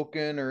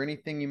spoken, or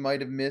anything you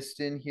might have missed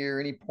in here?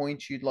 Any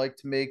points you'd like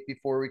to make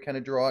before we kind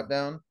of draw it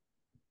down?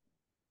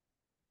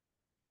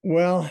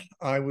 Well,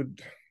 I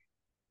would,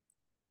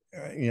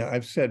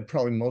 I've said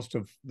probably most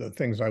of the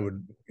things I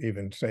would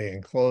even say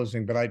in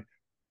closing, but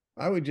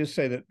I would just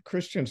say that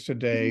Christians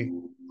today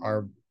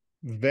are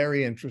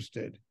very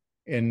interested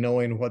in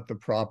knowing what the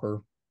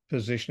proper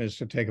position is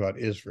to take about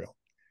Israel.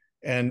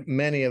 And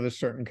many of a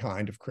certain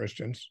kind of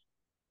Christians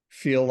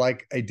feel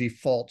like a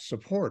default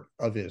support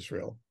of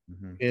Israel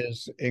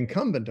is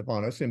incumbent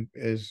upon us and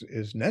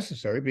is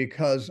necessary,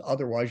 because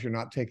otherwise you're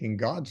not taking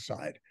God's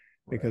side,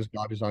 because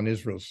God is on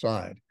Israel's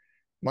side.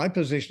 My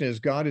position is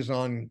God is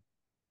on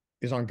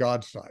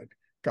God's side.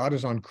 God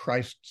is on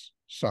Christ's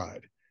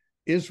side.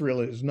 Israel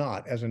is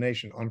not, as a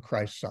nation, on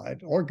Christ's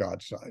side or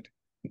God's side,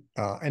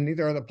 and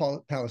neither are the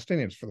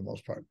Palestinians for the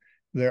most part.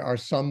 There are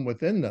some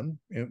within them,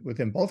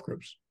 within both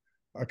groups.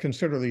 A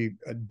considerably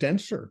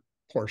denser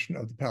portion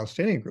of the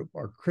Palestinian group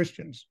are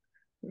Christians,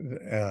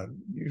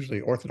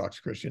 usually Orthodox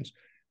Christians,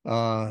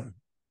 more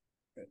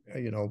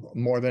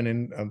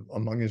than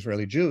among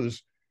Israeli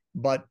Jews.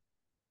 But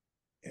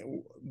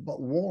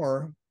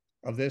war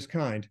of this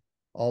kind,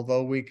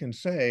 although we can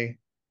say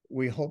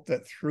we hope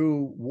that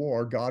through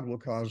war God will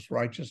cause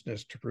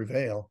righteousness to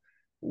prevail,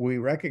 we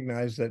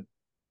recognize that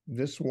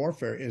this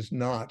warfare is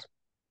not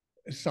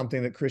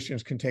something that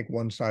Christians can take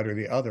one side or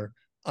the other,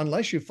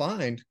 unless you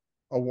find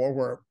a war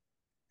where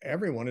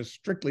everyone is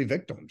strictly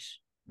victims,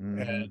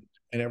 and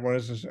everyone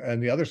is,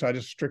 and the other side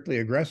is strictly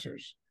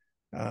aggressors.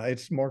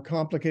 It's more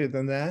complicated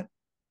than that.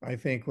 I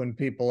think when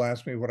people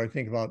ask me what I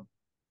think about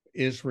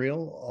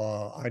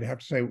Israel, I'd have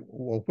to say,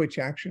 well, which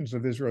actions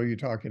of Israel are you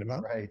talking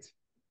about? Right.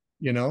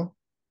 And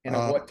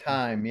at what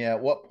time? Yeah.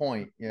 At what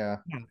point? Yeah.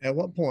 At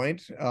what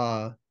point?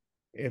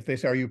 If they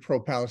say, "Are you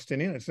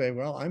pro-Palestinian?" I'd say,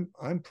 "Well,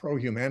 I'm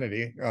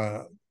pro-humanity,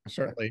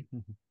 certainly.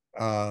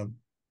 I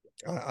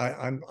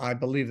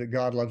believe that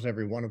God loves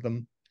every one of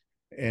them,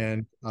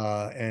 and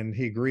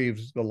He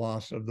grieves the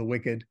loss of the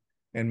wicked,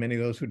 and many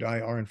of those who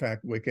die are in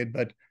fact wicked.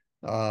 But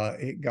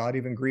God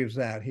even grieves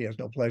that He has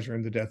no pleasure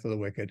in the death of the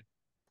wicked,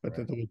 but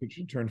that the wicked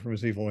should turn from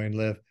his evil way and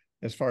live."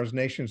 As far as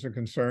nations are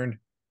concerned,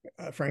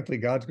 frankly,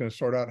 God's going to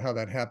sort out how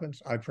that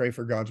happens. I pray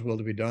for God's will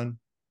to be done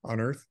on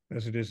earth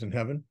as it is in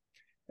heaven.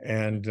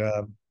 And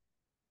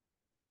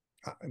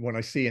when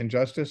I see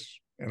injustice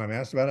and I'm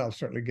asked about it, I'll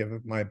certainly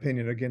give my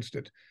opinion against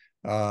it.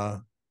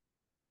 But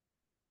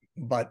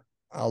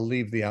I'll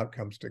leave the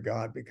outcomes to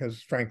God,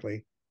 because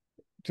frankly,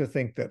 to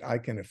think that I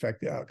can affect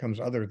the outcomes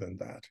other than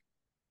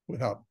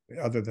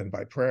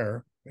by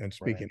prayer and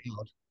speaking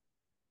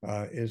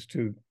out, is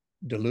to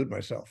delude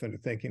myself into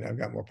thinking I've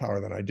got more power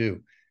than I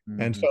do.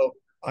 And so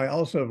I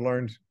also have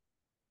learned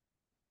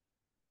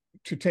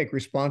to take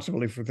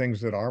responsibility for things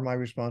that are my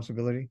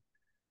responsibility,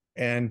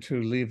 and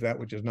to leave that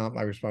which is not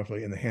my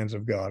responsibility in the hands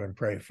of God, and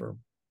pray for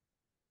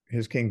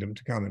His kingdom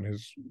to come and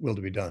His will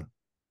to be done.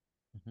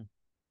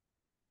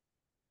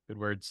 Good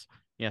words.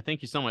 Yeah,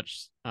 thank you so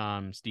much,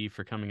 Steve,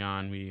 for coming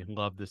on. We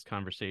love this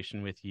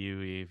conversation with you.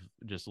 We've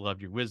just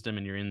loved your wisdom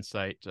and your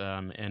insight,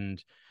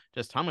 and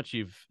just how much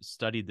you've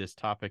studied this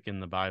topic in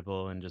the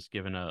Bible, and just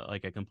given a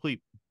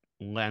complete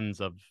lens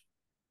of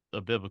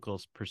a biblical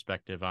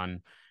perspective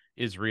on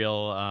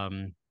Israel,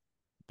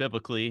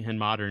 biblically and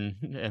modern,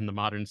 and the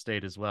modern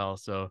state as well.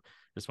 So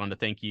just wanted to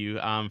thank you.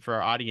 For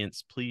our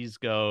audience, please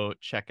go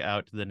check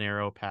out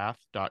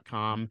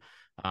thenarrowpath.com.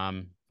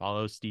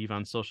 Follow Steve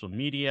on social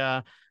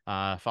media,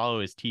 follow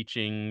his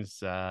teachings,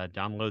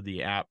 download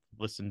the app,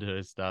 listen to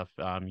his stuff.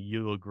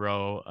 You will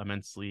grow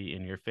immensely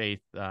in your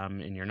faith,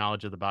 in your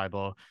knowledge of the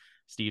Bible.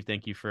 Steve,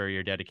 thank you for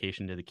your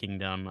dedication to the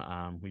kingdom.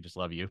 We just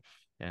love you.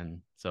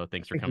 And so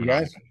thanks for coming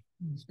on.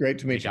 It's great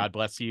to meet you. God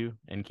bless you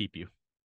and keep you.